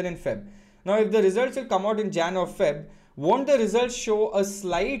Jan or either in Feb. Now, if the results will come out in Jan or Feb, won't the results show a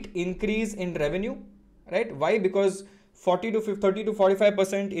slight increase in revenue? Right? Why? Because 30 to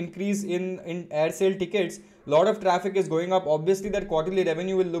 45% increase in air sale tickets, lot of traffic is going up. Obviously, that quarterly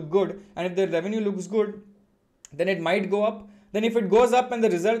revenue will look good. And if the revenue looks good, then it might go up. Then if it goes up and the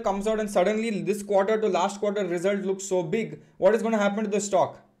result comes out and suddenly this quarter to last quarter result looks so big, what is going to happen to the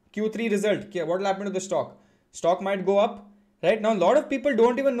stock? Q3 result, what will happen to the stock? Stock might go up. Right now, a lot of people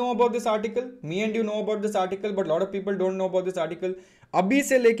don't even know about this article. Me and you know about this article, but a lot of people don't know about this article. Abhi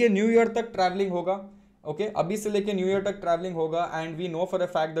se leke New Year tak traveling hoga. Okay, abhi se leke New Year tak traveling hoga, and we know for a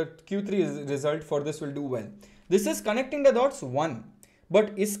fact that Q3 result for this will do well. This is connecting the dots one,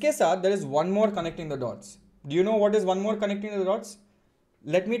 but iske saath there is one more connecting the dots. Do you know what is one more connecting the dots?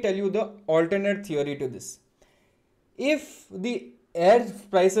 Let me tell you the alternate theory to this. If the air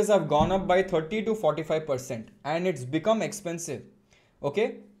prices have gone up by 30 to 45% and it's become expensive,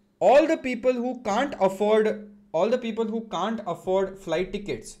 okay, all the people who can't afford flight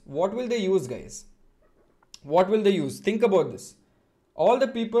tickets, what will they use, guys? What will they use? Think about this. All the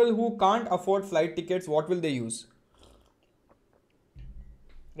people who can't afford flight tickets, what will they use?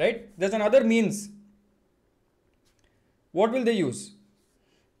 Right? There's another means. What will they use?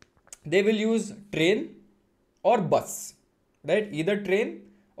 They will use train or bus. Right? Either train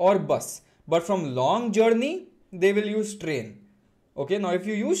or bus. But from long journey, they will use train. Okay, now if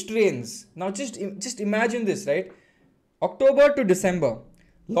you use trains, now just imagine this, right? October to December,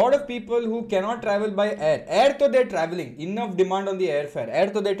 lot of people who cannot travel by air to they're traveling, enough demand on the airfare, air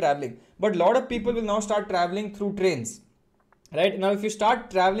to they're traveling. But lot of people will now start traveling through trains. Right? Now if you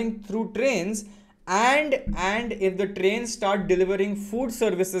start traveling through trains and if the trains start delivering food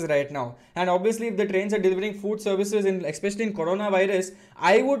services right now, and obviously if the trains are delivering food services in, especially in coronavirus,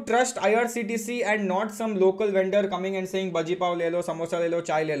 I would trust IRCTC and not some local vendor coming and saying bhaji pav le lo, samosa le lo,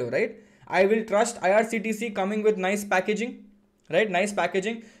 chai le lo, right? I will trust IRCTC coming with nice packaging, right? Nice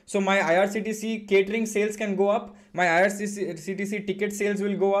packaging. So my IRCTC catering sales can go up, my IRCTC ticket sales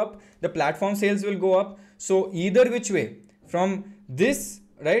will go up, the platform sales will go up. So either which way, from this,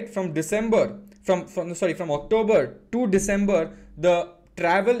 right, from December, from October to December, the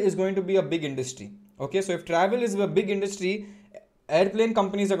travel is going to be a big industry. Okay, so if travel is a big industry, airplane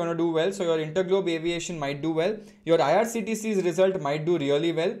companies are going to do well. So your Interglobe Aviation might do well, your IRCTC's result might do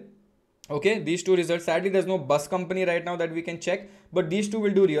really well. Okay, these two results. Sadly, there's no bus company right now that we can check, but these two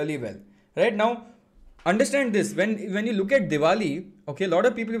will do really well. Right now, understand this. When you look at Diwali, okay, a lot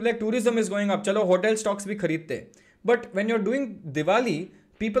of people will be like, tourism is going up. Chalo, hotel stocks bhi khareedte. But when you're doing Diwali,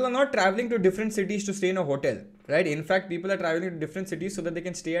 people are not traveling to different cities to stay in a hotel, right? In fact, people are traveling to different cities so that they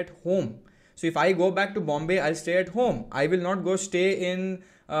can stay at home. So if I go back to Bombay, I'll stay at home. I will not go stay in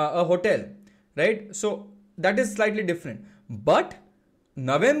a hotel, right? So that is slightly different. But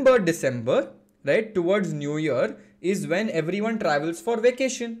November, December, right, towards New Year is when everyone travels for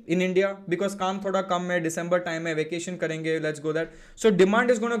vacation in India, because kaam thoda kam hai, December time hai, vacation karenge, let's go that. So demand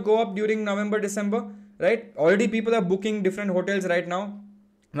is going to go up during November, December, right? Already people are booking different hotels right now.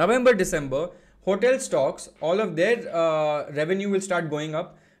 November, December, hotel stocks, all of their revenue will start going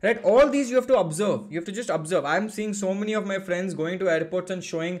up, right? All these you have to observe. You have to just observe. I'm seeing so many of my friends going to airports and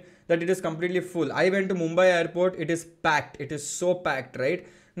showing that it is completely full. I went to Mumbai airport. It is packed. It is so packed, right?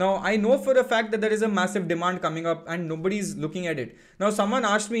 Now, I know for a fact that there is a massive demand coming up and nobody is looking at it. Now, someone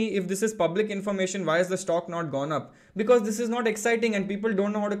asked me, if this is public information, why is the stock not gone up? Because this is not exciting and people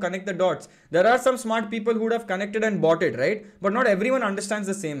don't know how to connect the dots. There are some smart people who would have connected and bought it, right? But not everyone understands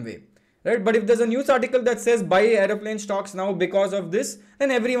the same way, right? But if there's a news article that says buy aeroplane stocks now because of this,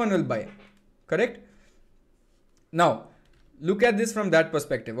 then everyone will buy, correct? Now, look at this from that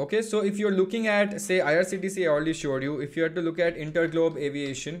perspective. Okay, so if you're looking at, say, IRCTC, I already showed you. If you had to look at Interglobe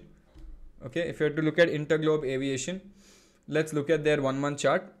Aviation, okay, if you had to look at Interglobe Aviation, let's look at their 1 month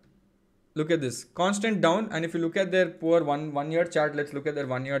chart. Look at this, constant down. And if you look at their poor one year chart, let's look at their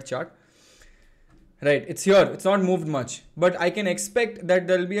 1 year chart. Right, it's here, it's not moved much, but I can expect that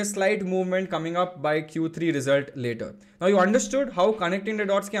there will be a slight movement coming up by Q3 result later. Now you understood how connecting the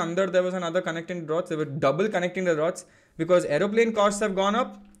dots ke under there was another connecting the dots. They were double connecting the dots because aeroplane costs have gone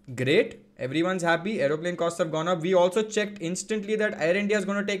up. Great, everyone's happy. Aeroplane costs have gone up. We also checked instantly that Air India is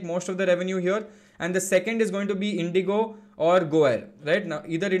going to take most of the revenue here, and the second is going to be Indigo or Go Air, right? Now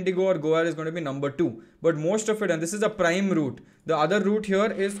either Indigo or Go Air is going to be number 2, but most of it, and this is a prime route. The other route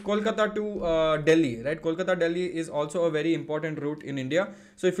here is Kolkata to Delhi, right? Kolkata Delhi is also a very important route in India.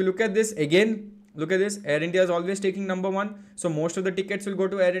 So if you look at this again, look at this, Air India is always taking number 1. So most of the tickets will go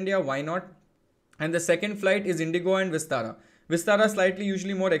to Air India. Why not? And the second flight is Indigo and Vistara. Vistara slightly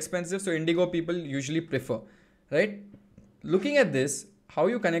usually more expensive, so Indigo people usually prefer, right? Looking at this, how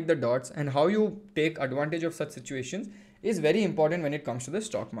you connect the dots and how you take advantage of such situations is very important when it comes to the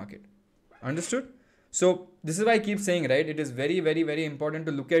stock market. Understood? So this is why I keep saying, right, it is very, very, very important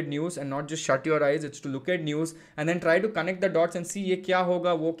to look at news and not just shut your eyes. It's to look at news and then try to connect the dots and see ye kya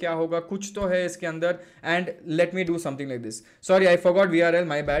hoga, wo kya hoga, kuch to hai iske andar, and let me do something like this. Sorry, I forgot VRL,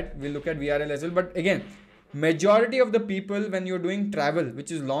 my bad. We'll look at VRL as well. But again, majority of the people, when you're doing travel,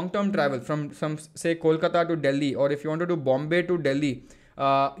 which is long-term travel from say Kolkata to Delhi, or if you want to do Bombay to Delhi,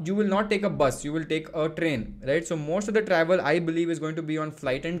 you will not take a bus, you will take a train, right? So most of the travel, I believe, is going to be on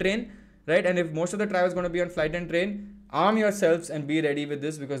flight and train, right? And if most of the travel is going to be on flight and train, arm yourselves and be ready with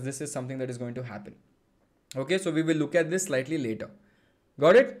this, because this is something that is going to happen. Okay, so we will look at this slightly later.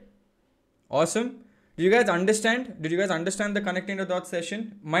 Got it? Awesome. Did you guys understand? Did you guys understand the connecting the dots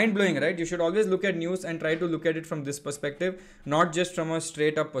session? Mind blowing, right? You should always look at news and try to look at it from this perspective, not just from a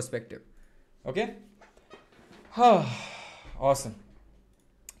straight up perspective. Okay? Awesome.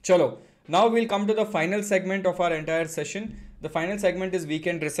 Chalo. Now we'll come to the final segment of our entire session. The final segment is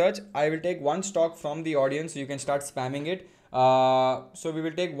weekend research. I will take one stock from the audience, so you can start spamming it. So we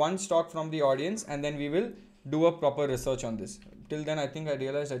will take one stock from the audience and then we will do a proper research on this. Till then, I think I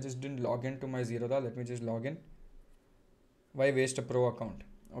realized I just didn't log into my Zerodha. Let me just log in. Why waste a pro account?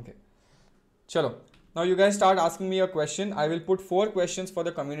 Okay. Chalo. Now you guys start asking me a question. I will put 4 questions for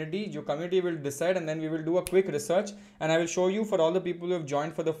the community. Your community will decide, and then we will do a quick research, and I will show you, for all the people who have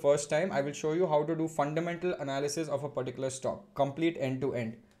joined for the first time, I will show you how to do fundamental analysis of a particular stock, complete end to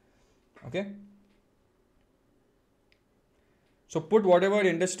end. Okay. So put whatever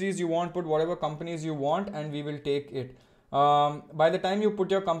industries you want, put whatever companies you want, and we will take it. By the time you put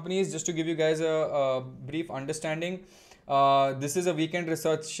your companies, just to give you guys a brief understanding, this is a weekend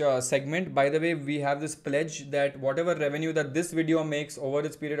research segment. By the way, we have this pledge that whatever revenue that this video makes over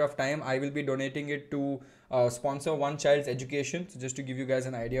its period of time, I will be donating it to sponsor one child's education. So just to give you guys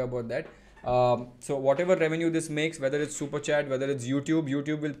an idea about that. So whatever revenue this makes, whether it's super chat, whether it's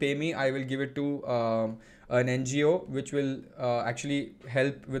YouTube will pay me. I will give it to an NGO which will actually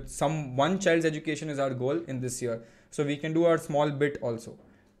help with one child's education is our goal in this year. So we can do our small bit also,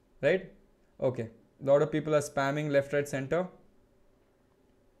 right? Okay. A lot of people are spamming left, right, center.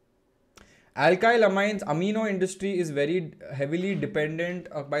 Alkyl amines, amino industry is very heavily dependent.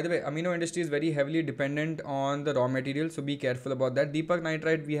 By the way, amino industry is very heavily dependent on the raw material. So be careful about that. Deepak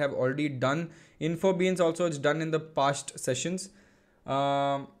nitrite, we have already done. Info beans also, it's done in the past sessions.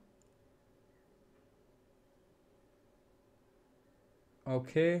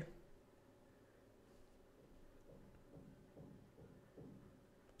 Okay.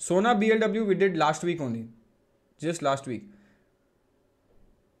 Sona BLW we did last week only. Just last week.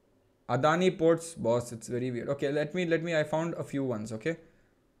 Adani Ports, boss, it's very weird. Okay, let me, I found a few ones, okay?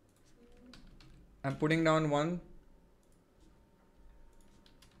 I'm putting down one.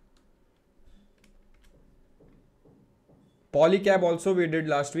 Polycab also we did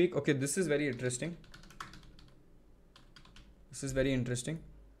last week. Okay, this is very interesting. This is very interesting.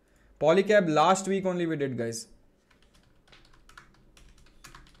 Polycab last week only we did, guys.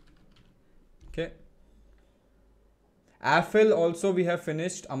 Okay. AFL also we have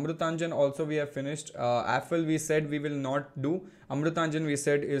finished. Amrutanjan also we have finished. AFL we said we will not do. Amrutanjan we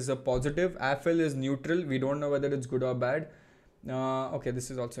said is a positive. AFL is neutral. We don't know whether it's good or bad. Okay,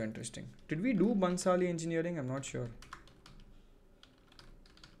 this is also interesting. Did we do Bansali engineering? I'm not sure.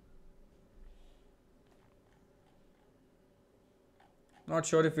 Not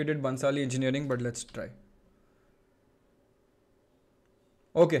sure if we did Bansali engineering, but let's try.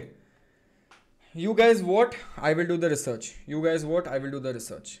 Okay. You guys vote, I will do the research. You guys vote, I will do the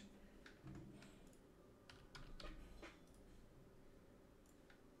research.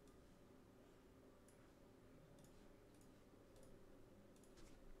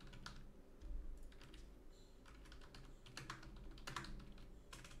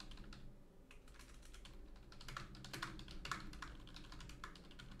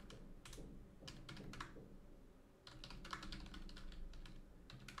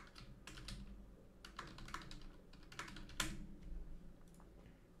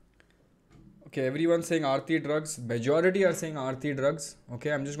 Okay, everyone's saying Aarti drugs. Majority are saying Aarti drugs.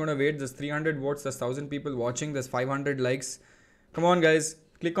 Okay, I'm just going to wait. There's 300 votes. There's 1,000 people watching. There's 500 likes. Come on, guys.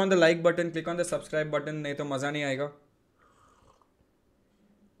 Click on the like button. Click on the subscribe button. Nahi to maza nahi aayega.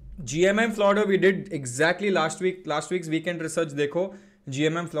 GMM Florida we did exactly last week. Last week's weekend research. Dekho.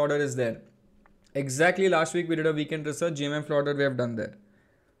 GMM Florida is there. Exactly last week we did a weekend research. GMM Florida we have done there.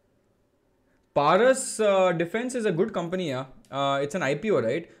 Paras Defense is a good company, yeah. It's an IPO,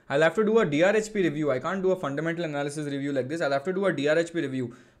 right? I'll have to do a DRHP review. I can't do a fundamental analysis review like this. I'll have to do a DRHP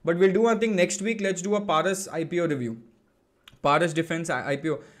review. But we'll do one thing next week. Let's do a Paras IPO review. Paras Defense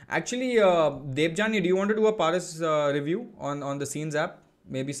IPO. Actually, Devjani, do you want to do a Paras review on the Scenes app?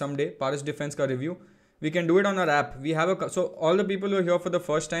 Maybe someday. Paras Defense ka review. We can do it on our app. We have so all the people who are here for the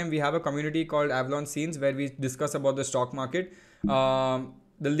first time, we have a community called Avalon Scenes where we discuss about the stock market.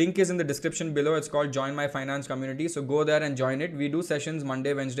 The link is in the description below. It's called Join My Finance Community. So go there and join it. We do sessions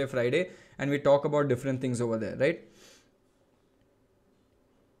Monday, Wednesday, Friday, and we talk about different things over there, right?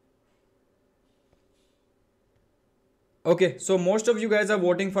 Okay, so most of you guys are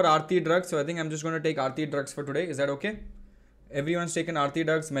voting for Aarti drugs. So I think I'm just going to take Aarti drugs for today. Is that okay? Everyone's taken Aarti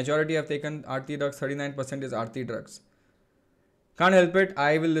drugs. Majority have taken Aarti drugs. 39% is Aarti drugs. Can't help it.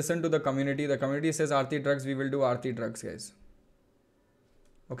 I will listen to the community. The community says Aarti drugs. We will do Aarti drugs, guys.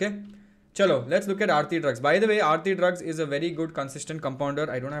 Okay, chalo, let's look at Aarti drugs. By the way, Aarti drugs is a very good consistent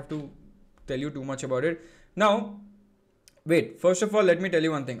compounder. I don't have to tell you too much about it. Now, wait, first of all, let me tell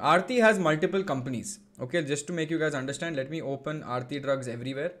you one thing. Aarti has multiple companies. Okay, just to make you guys understand, let me open Aarti drugs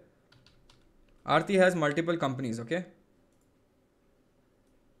everywhere. Aarti has multiple companies, okay?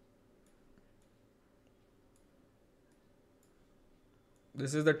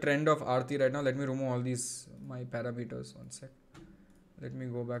 This is the trend of Aarti right now. Let me remove all these, my parameters, one sec. Let me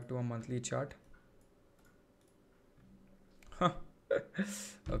go back to a monthly chart.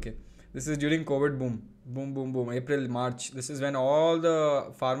 Okay. This is during COVID boom. Boom, boom, boom. April, March. This is when all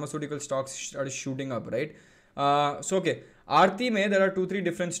the pharmaceutical stocks started shooting up, right? So, okay. Aarti mein, there are 2-3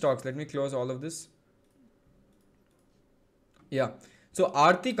 different stocks. Let me close all of this. Yeah. So,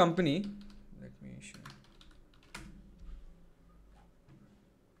 Aarti company. Let me show.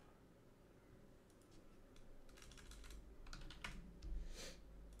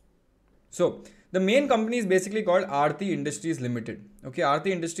 So the main company is basically called Aarti Industries Limited. Okay,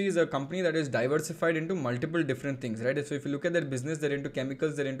 Aarti Industries is a company that is diversified into multiple different things, right? So if you look at their business, they're into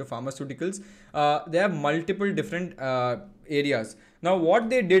chemicals, they're into pharmaceuticals. They have multiple different areas. Now, what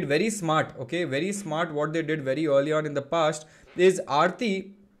they did very smart, okay, very smart. What they did very early on in the past is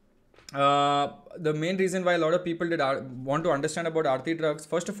Aarti. The main reason why a lot of people want to understand about Aarti Drugs,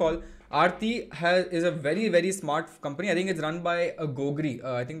 first of all, Aarti is a very smart company. I think it's run by a Gogri.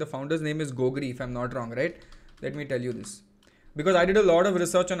 I think the founder's name is Gogri, if I'm not wrong, right? Let me tell you this. Because I did a lot of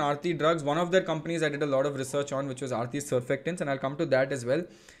research on Aarti Drugs. One of their companies I did a lot of research on, which was Aarti Surfactants, and I'll come to that as well.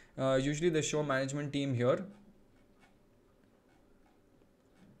 Usually they show management team here.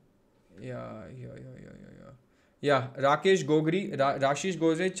 Yeah, Rakesh Gogri, Rashish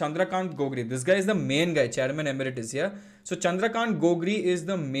Gogri, Chandrakant Gogri. This guy is the main guy, Chairman Emeritus. Yeah. So Chandrakant Gogri is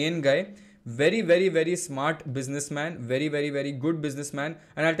the main guy. Very smart businessman. Very good businessman.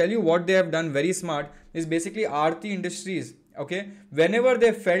 And I'll tell you what they have done very smart is basically Aarti Industries. Okay. Whenever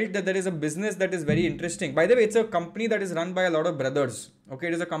they felt that there is a business that is very interesting. By the way, it's a company that is run by a lot of brothers. Okay.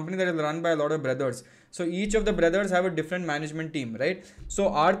 It is a company that is run by a lot of brothers. So each of the brothers have a different management team, right? So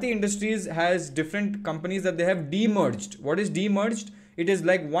Aarti Industries has different companies that they have demerged. What is demerged? It is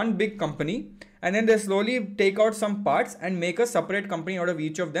like one big company, and then they slowly take out some parts and make a separate company out of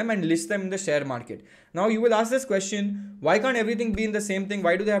each of them and list them in the share market. Now you will ask this question, why can't everything be in the same thing?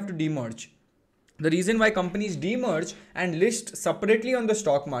 Why do they have to demerge? The reason why companies demerge and list separately on the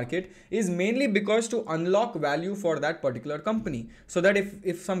stock market is mainly because to unlock value for that particular company. So that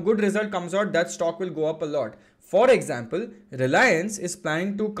if some good result comes out, that stock will go up a lot. For example, Reliance is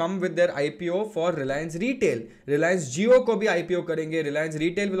planning to come with their IPO for Reliance Retail. Reliance Jio ko bhi IPO karenge. Reliance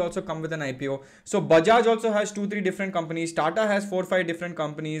Retail will also come with an IPO. So Bajaj also has 2-3 different companies. Tata has 4-5 different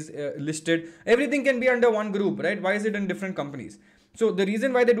companies listed. Everything can be under one group, right? Why is it in different companies? So the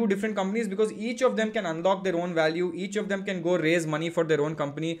reason why they do different companies because each of them can unlock their own value. Each of them can go raise money for their own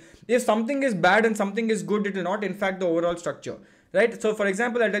company. If something is bad and something is good, it will not impact the overall structure, right? So for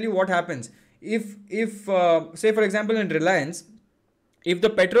example, I'll tell you what happens. If say for example in Reliance, if the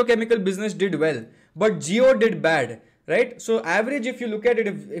petrochemical business did well, but Jio did bad, right? So average, if you look at it,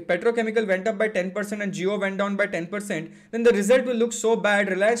 if petrochemical went up by 10% and Jio went down by 10%, then the result will look so bad.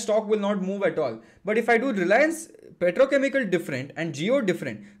 Reliance stock will not move at all. But if I do Reliance petrochemical different and Jio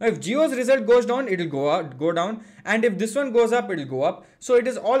different, now if Jio's result goes down, it will go down, and if this one goes up, it will go up. So it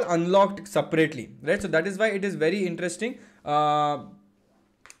is all unlocked separately, right? So that is why it is very interesting.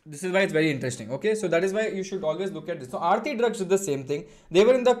 This is why it's very interesting. Okay, so that is why you should always look at this. So Aarti Drugs did the same thing. They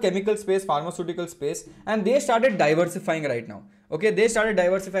were in the chemical space, pharmaceutical space, and they started diversifying right now. Okay, they started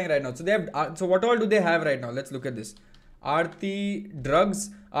diversifying right now. So they have. So what all do they have right now? Let's look at this. Aarti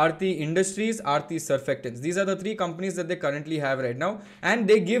Drugs, Aarti Industries, Aarti Surfactants. These are the 3 companies that they currently have right now, and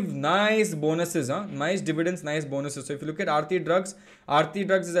they give nice bonuses, nice dividends, nice bonuses. So if you look at Aarti Drugs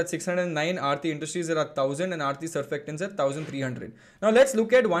is at 609, Aarti Industries are at 1000, and Aarti Surfactants at 1300. Now let's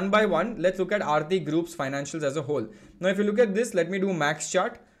look at one by one. Let's look at Aarti Group's financials as a whole. Now if you look at this, let me do max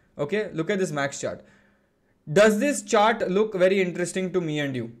chart. Okay, look at this max chart. Does this chart look very interesting to me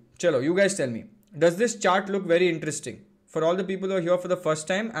and you? Chalo, you guys tell me. Does this chart look very interesting? For all the people who are here for the first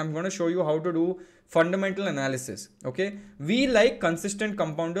time, I'm going to show you how to do fundamental analysis. Okay. We like consistent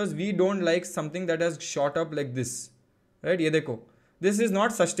compounders. We don't like something that has shot up like this. Right? Ye dekho. This is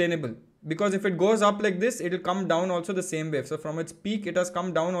not sustainable because if it goes up like this, it will come down also the same way. So from its peak, it has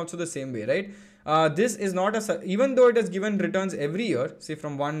come down also the same way, right? This is not even though it has given returns every year, say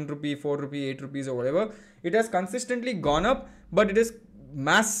from 1 rupee, 4 rupee, 8 rupees or whatever, it has consistently gone up, but it is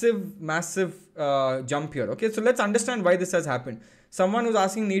massive jump here. Okay, so let's understand why this has happened. Someone was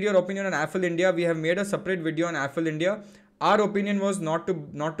asking, need your opinion on Affle India. We have made a separate video on Affle India. Our opinion was not to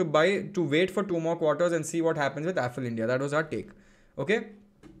buy, to wait for 2 more quarters and see what happens with Affle India. That was our take. Okay,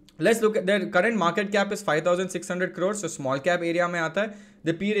 let's look at their current market cap is 5,600 crores. So small cap area mein aata hai.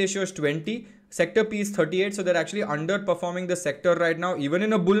 The P ratio is 20. Sector P is 38. So they're actually underperforming the sector right now, even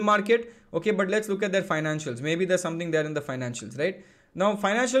in a bull market. Okay, but let's look at their financials. Maybe there's something there in the financials, right? Now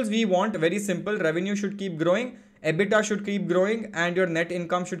financials we want very simple. Revenue should keep growing, EBITDA should keep growing, and your net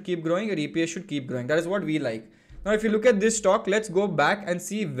income should keep growing, your EPS should keep growing. That is what we like. Now if you look at this stock, let's go back and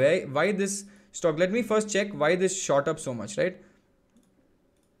see why this stock. Let me first check why this shot up so much, right?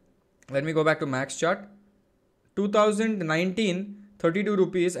 Let me go back to max chart. 2019, 32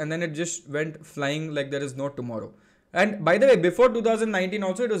 rupees, and then it just went flying like there is no tomorrow. And by the way, before 2019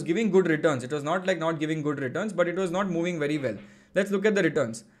 also, it was giving good returns. It was not like not giving good returns, but it was not moving very well. Let's look at the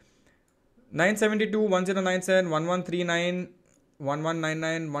returns. 972, 1097, 1139,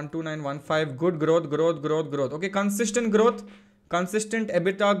 1199, 12915. Good growth. Okay, consistent growth. Consistent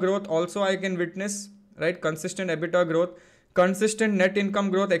EBITDA growth also I can witness, right? Consistent EBITDA growth, consistent net income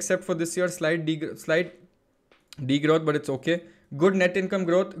growth, except for this year slight degrowth, but it's okay. Good net income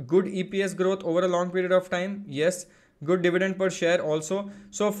growth, good EPS growth over a long period of time. Yes. Good dividend per share also.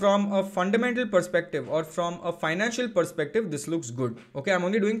 So from a fundamental perspective or from a financial perspective, this looks good. Okay, I'm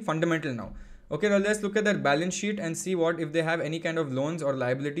only doing fundamental now. Okay, now let's look at their balance sheet and see what if they have any kind of loans or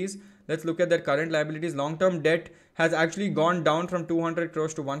liabilities. Let's look at their current liabilities. Long-term debt has actually gone down from 200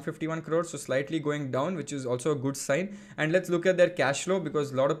 crores to 151 crores, so slightly going down, which is also a good sign. And let's look at their cash flow,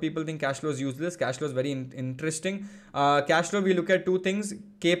 because a lot of people think cash flow is useless. Cash flow is very interesting. Cash flow, we look at two things: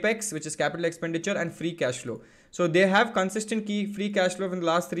 capex, which is capital expenditure, and free cash flow. So they have consistent free cash flow in the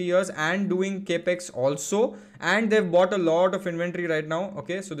last 3 years and doing capex also, and they've bought a lot of inventory right now.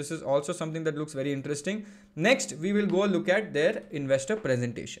 Okay, so this is also something that looks very interesting. Next, we will go look at their investor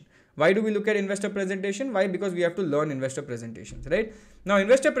presentation. Why do we look at investor presentation? Why? Because we have to learn investor presentations, right? Now,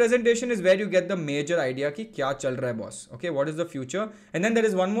 investor presentation is where you get the major idea ki kya chal raha hai, boss. Okay, what is the future? And then there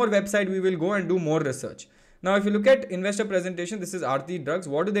is one more website we will go and do more research. Now, if you look at investor presentation, this is Aarti Drugs.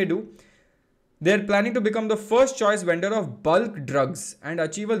 What do? They're planning to become the first choice vendor of bulk drugs and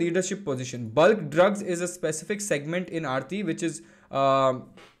achieve a leadership position. Bulk drugs is a specific segment in Aarti, which is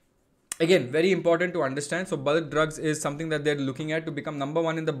again very important to understand. So bulk drugs is something that they're looking at to become number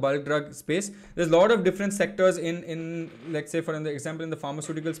one in the bulk drug space. There's a lot of different sectors in let's say, for example, in the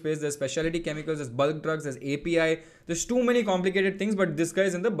pharmaceutical space, there's specialty chemicals, there's bulk drugs, there's API. There's too many complicated things, but this guy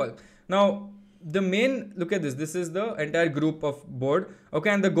is in the bulk. Now, the main, look at this is the entire group of board.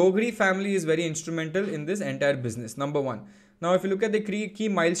 Okay, and the Gogri family is very instrumental in this entire business, number one. Now, if you look at the key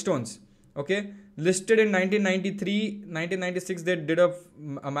milestones, okay, listed in 1993, 1996, they did a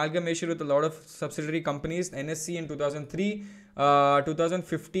amalgamation with a lot of subsidiary companies. NSC in 2003,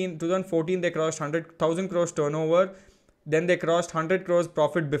 2014, they crossed 100,000 crores turnover. Then they crossed 100 crores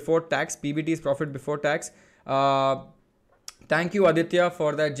profit before tax. PBT is profit before tax. Thank you, Aditya,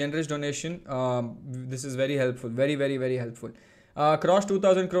 for that generous donation. This is very helpful. Very, very, very helpful. Cross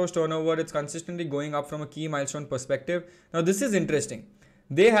 2000 crores turnover. It's consistently going up from a key milestone perspective. Now, this is interesting.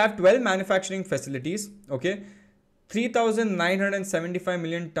 They have 12 manufacturing facilities. Okay. 3,975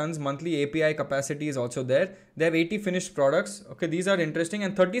 million tons monthly API capacity is also there. They have 80 finished products. Okay. These are interesting.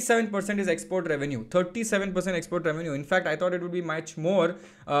 And 37% is export revenue. 37% export revenue. In fact, I thought it would be much more,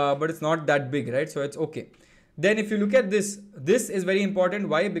 but it's not that big, right? So it's okay. Then if you look at this is very important.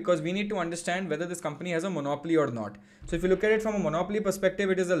 Why? Because we need to understand whether this company has a monopoly or not. So if you look at it from a monopoly perspective,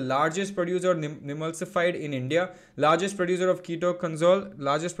 it is the largest producer of emulsified in India, largest producer of ketoconazole,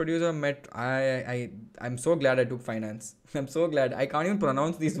 largest producer of I'm so glad I took finance. I'm so glad. I can't even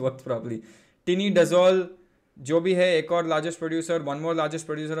pronounce these words properly. Tinidazole, जो भी है एक और largest producer, one more largest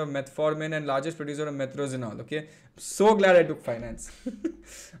producer of metformin and largest producer of metroxinol. Okay, so glad I took finance.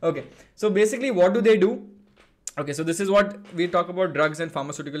 Okay, so basically what do? Okay, so this is what we talk about drugs and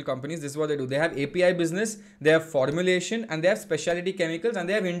pharmaceutical companies. This is what they do. They have API business, they have formulation, and they have specialty chemicals, and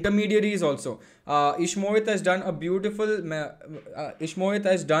they have intermediaries also. Ishmohit has done a beautiful, Ishmohit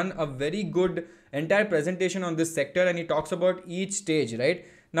has done a very good entire presentation on this sector, and he talks about each stage, right?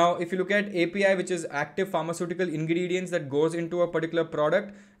 Now, if you look at API, which is active pharmaceutical ingredients that goes into a particular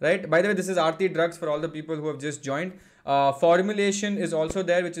product, right? By the way, this is Aarti Drugs for all the people who have just joined. Formulation is also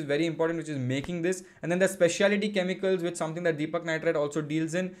there, which is very important, which is making this. And then the specialty chemicals, which is something that Deepak Nitrite also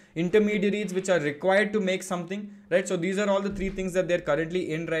deals in. Intermediaries, which are required to make something, right? So these are all the three things that they're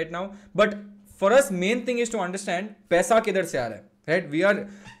currently in right now. But for us, main thing is to understand, paisa kidhar se aa raha hai, right?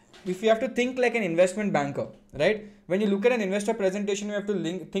 If you have to think like an investment banker, right? When you look at an investor presentation, you have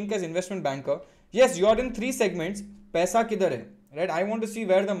to think as investment banker. Yes, you are in three segments. Paisa kidhar hai, right? I want to see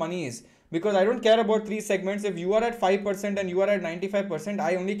where the money is. Because I don't care about three segments. If you are at 5% and you are at 95%,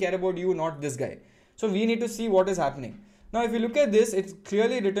 I only care about you, not this guy. So we need to see what is happening. Now, if you look at this, it's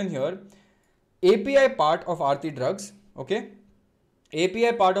clearly written here. API part of Aarti Drugs, okay?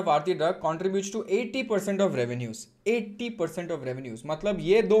 API part of Aarti Drug contributes to 80% of revenues. 80% of revenues. Matlab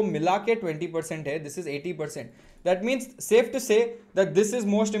ye do mila ke 20% hai. This is 80%. That means safe to say that this is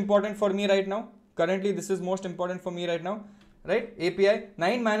most important for me right now. Currently, this is most important for me right now. Right? API,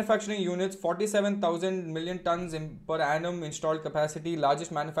 9 manufacturing units, 47,000 million tons per annum installed capacity,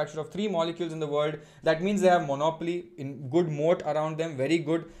 largest manufacturer of 3 molecules in the world. That means they have monopoly, in good moat around them, very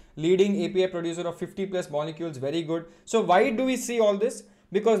good. Leading API producer of 50 plus molecules, very good. So why do we see all this?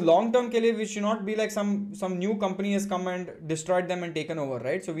 Because long term ke liye we should not be like some new company has come and destroyed them and taken over,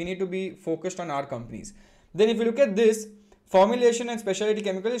 right? So we need to be focused on our companies. Then if you look at this, formulation and specialty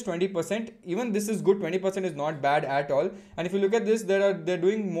chemical is 20%. Even this is good. 20% is not bad at all. And if you look at this, they're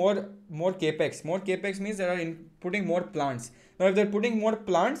doing more capex. More capex means they are putting more plants. Now, if they're putting more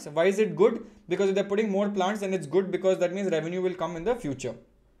plants, why is it good? Because if they're putting more plants, then it's good because that means revenue will come in the future.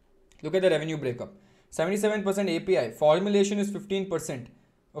 Look at the revenue breakup. 77% API, formulation is 15%.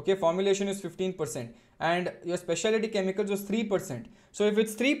 Okay, formulation is 15%, and your specialty chemicals was 3%. So if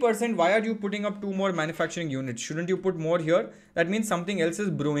it's 3%, why are you putting up 2 more manufacturing units? Shouldn't you put more here? That means something else is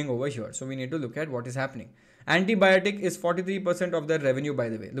brewing over here. So we need to look at what is happening. Antibiotic is 43% of their revenue, by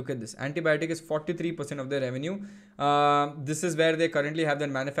the way. Look at this. Antibiotic is 43% of their revenue. This is where they currently have their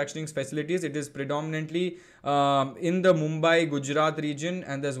manufacturing facilities. It is predominantly in the Mumbai, Gujarat region,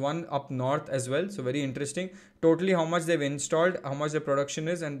 and there's one up north as well. So very interesting. Totally how much they've installed, how much the production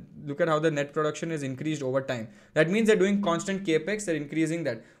is, and look at how the net production is increased over time. That means they're doing constant capex, they're increasing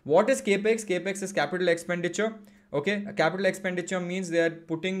that. What is capex? Capex is capital expenditure. Okay, a capital expenditure means they are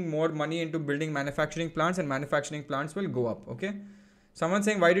putting more money into building manufacturing plants, and manufacturing plants will go up. Okay, someone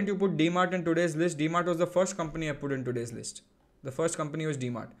saying, why didn't you put DMart in today's list? DMart was the first company I put in today's list. The first company was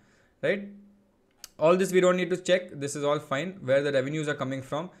DMart, right? All this we don't need to check. This is all fine, where the revenues are coming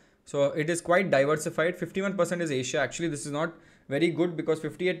from. So it is quite diversified. 51% is Asia. Actually, this is not very good because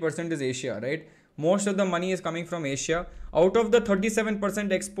 58% is Asia, right? Most of the money is coming from Asia. Out of the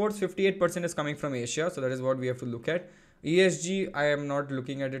 37% exports, 58% is coming from Asia. So that is what we have to look at. ESG, I am not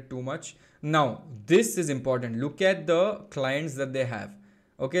looking at it too much. Now, this is important. Look at the clients that they have.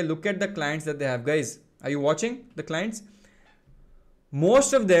 Okay, look at the clients that they have. Guys, are you watching the clients?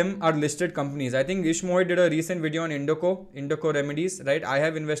 Most of them are listed companies. I think Ishmoy did a recent video on Indoco Remedies, right? I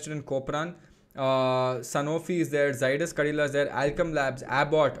have invested in Copran. Sanofi is there, Zydus Cadila is there, Alchem Labs,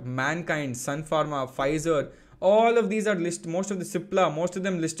 Abbott, Mankind, Sun Pharma, Pfizer. All of these are listed. Most of the Cipla, most of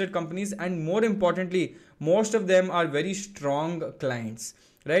them listed companies, and more importantly, most of them are very strong clients,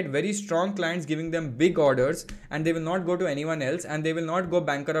 right? Very strong clients giving them big orders, and they will not go to anyone else, and they will not go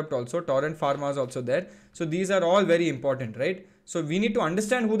bankrupt also. Torrent Pharma is also there. So these are all very important, right? So we need to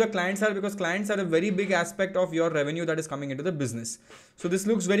understand who the clients are, because clients are a very big aspect of your revenue that is coming into the business. So this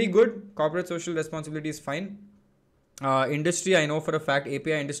looks very good. Corporate social responsibility is fine. Industry, I know for a fact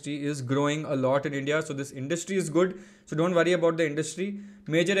API industry is growing a lot in India. So this industry is good. So don't worry about the industry.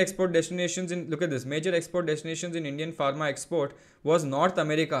 Major export destinations in, look at this, major export destinations in Indian pharma export was North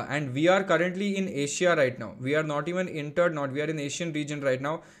America, and we are currently in Asia right now. We are not even entered, we are in Asian region right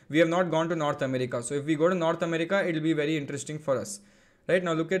now. We have not gone to North America. So if we go to North America, it will be very interesting for us. Right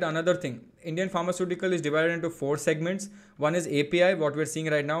now, look at another thing. Indian pharmaceutical is divided into 4 segments. One is API, what we're seeing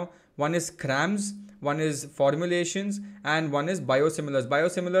right now. One is CRAMS, one is formulations, and one is biosimilars.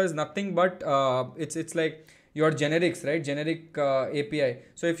 Biosimilars is nothing but it's like your generics, right? Generic API.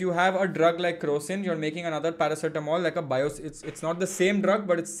 So if you have a drug like Crocin, you're making another paracetamol like a it's not the same drug,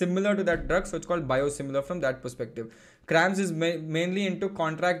 but it's similar to that drug. So it's called biosimilar from that perspective. CRAMS is mainly into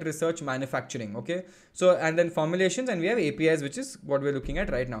contract research manufacturing. Okay. So, and then formulations, and we have APIs, which is what we're looking at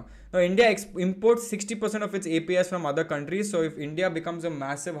right now. Now, India imports 60% of its APIs from other countries. So if India becomes a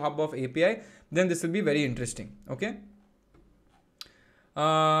massive hub of API, then this will be very interesting. Okay.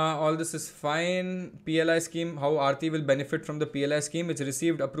 All this is fine. PLI scheme, how Aarti will benefit from the PLI scheme. It's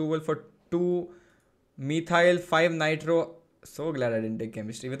received approval for 2-methyl 5-nitro. So glad I didn't take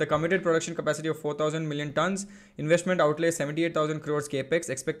chemistry. With a committed production capacity of 4,000 million tons, investment outlay 78,000 crores capex,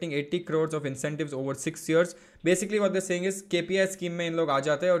 expecting 80 crores of incentives over 6 years. Basically what they're saying is KPI scheme mein in log aa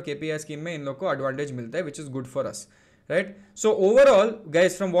jate hain, aur KPI scheme mein in log ko advantage milta hai, which is good for us. Right? So overall,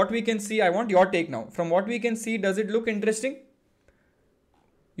 guys, from what we can see, I want your take now. From what we can see, does it look interesting?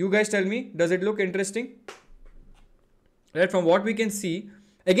 You guys tell me, does it look interesting? Right? From what we can see,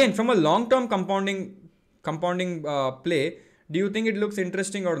 again, from a long-term compounding play, do you think it looks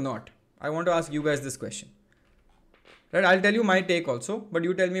interesting or not? I want to ask you guys this question. Right? I'll tell you my take also, but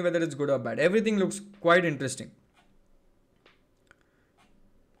you tell me whether it's good or bad. Everything looks quite interesting.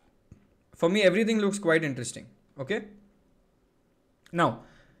 For me, everything looks quite interesting. Okay. Now,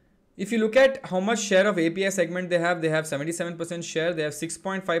 if you look at how much share of API segment they have 77% share. They have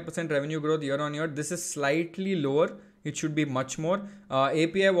 6.5% revenue growth year on year. This is slightly lower. It should be much more.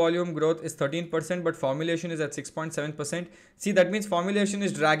 API volume growth is 13%, but formulation is at 6.7%. See, that means formulation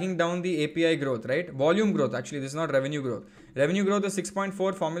is dragging down the API growth, right? Volume growth, actually, this is not revenue growth. Revenue growth is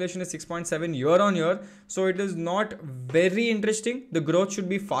 6.4, formulation is 6.7 year on year. So it is not very interesting. The growth should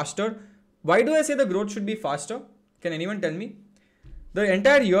be faster. Why do I say the growth should be faster? Can anyone tell me? The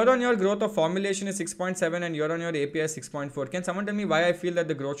entire year-on-year growth of formulation is 6.7 and year-on-year API is 6.4. Can someone tell me why I feel that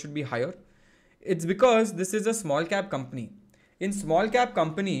the growth should be higher? It's because this is a small cap company. In small cap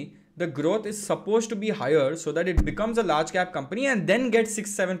company, the growth is supposed to be higher so that it becomes a large cap company and then gets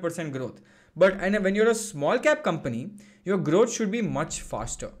 6-7% growth. But when you're a small cap company, your growth should be much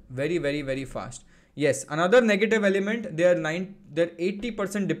faster. Very, very, very fast. Yes, another negative element, they're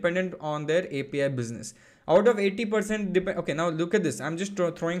 80% dependent on their API business. Out of 80% okay, now look at this. I'm just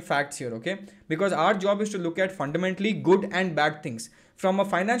throwing facts here, okay? Because our job is to look at fundamentally good and bad things. From a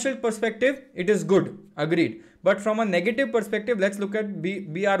financial perspective, it is good, agreed. But from a negative perspective, let's look at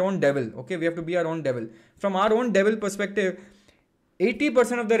be our own devil, okay? We have to be our own devil. From our own devil perspective,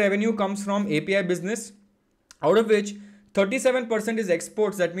 80% of the revenue comes from API business, out of which 37% is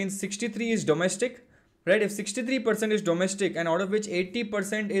exports. That means 63 is domestic, right? If 63% is domestic and out of which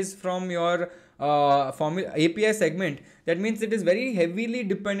 80% is from your API segment, that means it is very heavily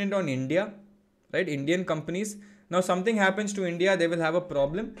dependent on India, right? Indian companies. Now something happens to India, they will have a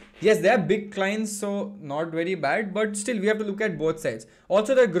problem. Yes, they are big clients, so not very bad, but still we have to look at both sides.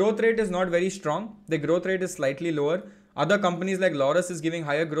 Also, the growth rate is not very strong. The growth rate is slightly lower. Other companies like Laurus is giving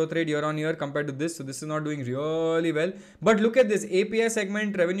higher growth rate year on year compared to this. So this is not doing really well. But look at this API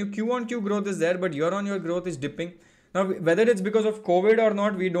segment revenue Q on Q growth is there, but year on year growth is dipping. Now, whether it's because of COVID or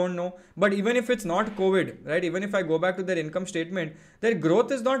not, we don't know. But even if it's not COVID, right? Even if I go back to their income statement, their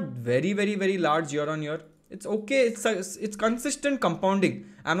growth is not very large year on year. It's okay. It's consistent compounding.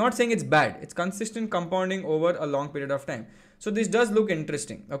 I'm not saying it's bad. It's consistent compounding over a long period of time. So this does look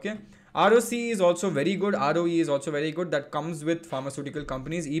interesting. Okay. ROC is also very good. ROE is also very good. That comes with pharmaceutical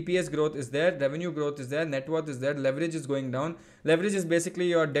companies. EPS growth is there. Revenue growth is there. Net worth is there. Leverage is going down. Leverage is basically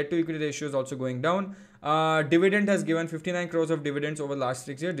your debt to equity ratio is also going down. Dividend has given 59 crores of dividends over the last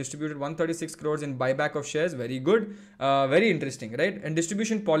 6 years. Distributed 136 crores in buyback of shares. Very good. Very interesting, right? And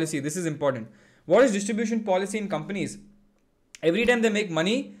distribution policy. This is important. What is distribution policy in companies? Every time they make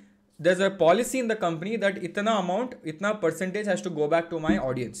money, there's a policy in the company that itna amount, itna percentage has to go back to my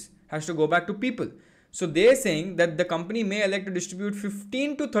audience, has to go back to people. So they're saying that the company may elect to distribute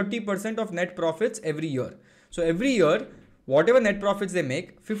 15 to 30% of net profits every year. So every year, whatever net profits they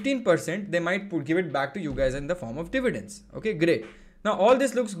make, 15%, they might give it back to you guys in the form of dividends. Okay, great. Now all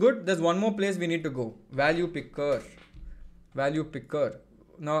this looks good. There's one more place we need to go. Value picker. Value picker.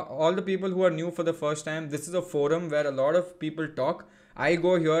 Now, all the people who are new for the first time, this is a forum where a lot of people talk. I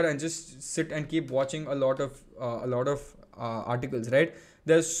go here and just sit and keep watching a lot of articles, right?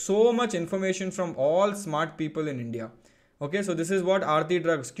 There's so much information from all smart people in India. Okay, so this is what Aarti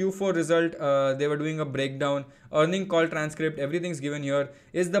Drugs Q4 result. They were doing a breakdown, earning call transcript. Everything's given here.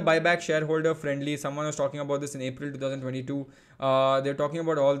 Is the buyback shareholder friendly? Someone was talking about this in April 2022. They're talking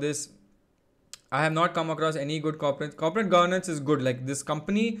about all this. I have not come across any good corporate. Corporate governance is good. Like this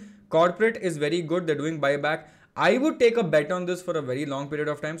company, corporate is very good. They're doing buyback. I would take a bet on this for a very long period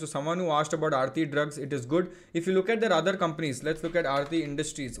of time. So someone who asked about Aarti Drugs, it is good. If you look at their other companies, let's look at Aarti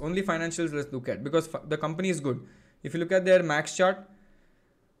Industries. Only financials let's look at because the company is good. If you look at their max chart,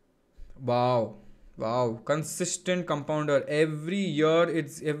 wow, consistent compounder. Every year,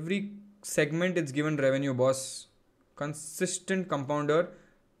 every segment it's given revenue, boss. Consistent compounder.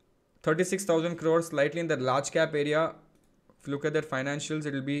 36,000 crores, slightly in the large cap area. If you look at their financials,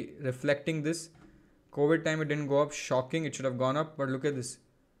 it will be reflecting this. COVID time, it didn't go up. Shocking. It should have gone up. But look at this.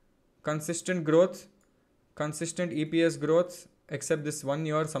 Consistent growth. Consistent EPS growth. Except this 1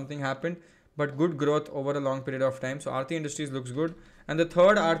 year, something happened. But good growth over a long period of time. So, Aarti Industries looks good. And the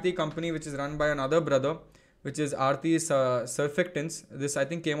third Aarti company, which is run by another brother, which is Aarti's Surfactants. This, I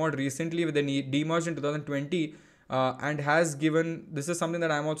think, came out recently with the demerged in 2020. And has given, this is something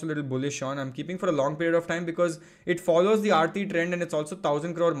that I'm also a little bullish on. I'm keeping for a long period of time because it follows the Aarti trend and it's also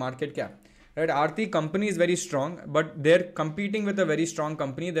 1,000 crore market cap. Right? Aarti company is very strong, but they're competing with a very strong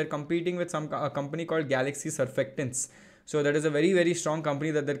company. They're competing with a company called Galaxy Surfactants. So that is a very strong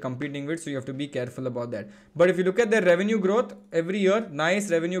company that they're competing with. So you have to be careful about that. But if you look at their revenue growth every year,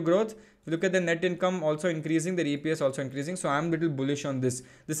 nice revenue growth. If you look at the net income also increasing, their EPS also increasing. So I'm a little bullish on this.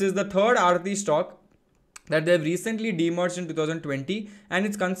 This is the third Aarti stock that they've recently demerged in 2020 and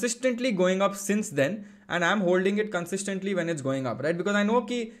it's consistently going up since then, and I'm holding it consistently when it's going up, right? Because I know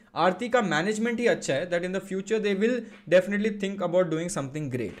ki Aarti ka management hi acha hai, that in the future they will definitely think about doing something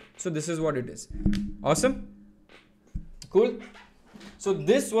great. So this is what it is. Awesome. Cool. So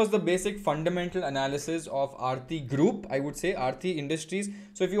this was the basic fundamental analysis of Aarti Group, I would say, Aarti Industries.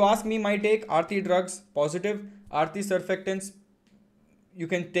 So if you ask me my take, Aarti Drugs, positive. Aarti Surfactants, you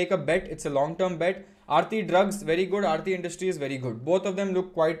can take a bet. It's a long-term bet. Aarti Drugs, very good. Aarti Industries, very good. Both of them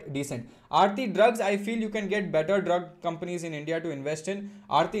look quite decent. Aarti Drugs, I feel you can get better drug companies in India to invest in.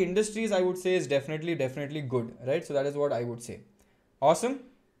 Aarti Industries, I would say, is definitely good, right? So that is what I would say. Awesome.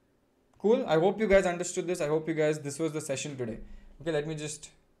 Cool. I hope you guys understood this. I hope you guys, this was the session today. Okay, let me just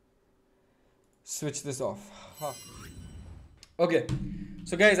switch this off. Okay.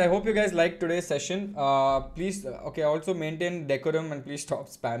 So guys, I hope you guys liked today's session. Please, okay, also maintain decorum and please stop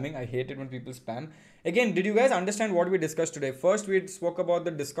spamming. I hate it when people spam. Again, did you guys understand what we discussed today? First, we spoke about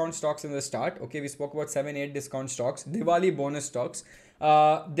the discount stocks in the start. Okay, we spoke about 7-8 discount stocks, Diwali bonus stocks.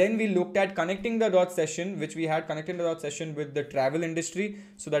 Then we looked at connecting the dot session, which we had connecting the dot session with the travel industry.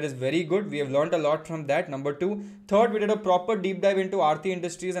 So that is very good. We have learned a lot from that. Number two. Third, we did a proper deep dive into Aarti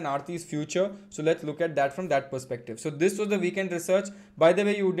Industries and Aarti's future. So let's look at that from that perspective. So this was the weekend research. By the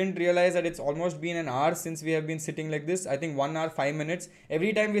way, you didn't realize that it's almost been an hour since we have been sitting like this. I think 1 hour, 5 minutes.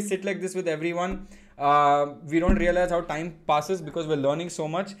 Every time we sit like this with everyone, we don't realize how time passes because we're learning so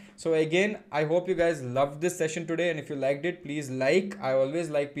much. So again, I hope you guys loved this session today, and if you liked it, please like. I always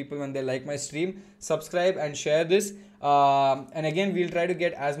like people when they like my stream. Subscribe and share this, and again, we'll try to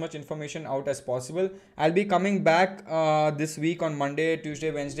get as much information out as possible. I'll be coming back this week on Monday, Tuesday,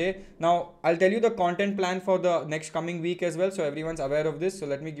 Wednesday. Now I'll tell you the content plan for the next coming week as well, so everyone's aware of this. So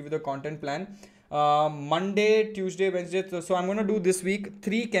let me give you the content plan. Monday, Tuesday, Wednesday. So I'm going to do this week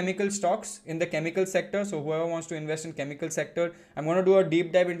 3 chemical stocks in the chemical sector. So whoever wants to invest in chemical sector, I'm going to do a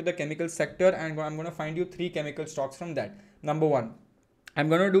deep dive into the chemical sector, and I'm going to find you 3 chemical stocks from that. Number 1, I'm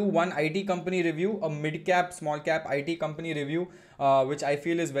going to do one IT company review, a mid cap, small cap IT company review, which I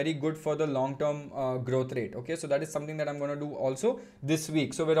feel is very good for the long term growth rate. Okay, so that is something that I'm going to do also this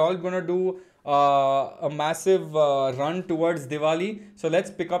week. So we're all going to do a massive run towards Diwali. So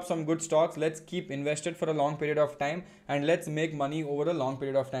let's pick up some good stocks. Let's keep invested for a long period of time, and let's make money over a long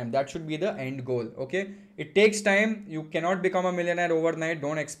period of time. That should be the end goal. Okay, it takes time. You cannot become a millionaire overnight.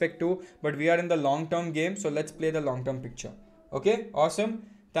 Don't expect to, but we are in the long term game. So let's play the long term picture. Okay, awesome.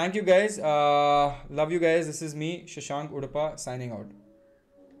 Thank you guys. Love you guys. This is me, Shashank Udapa, signing out.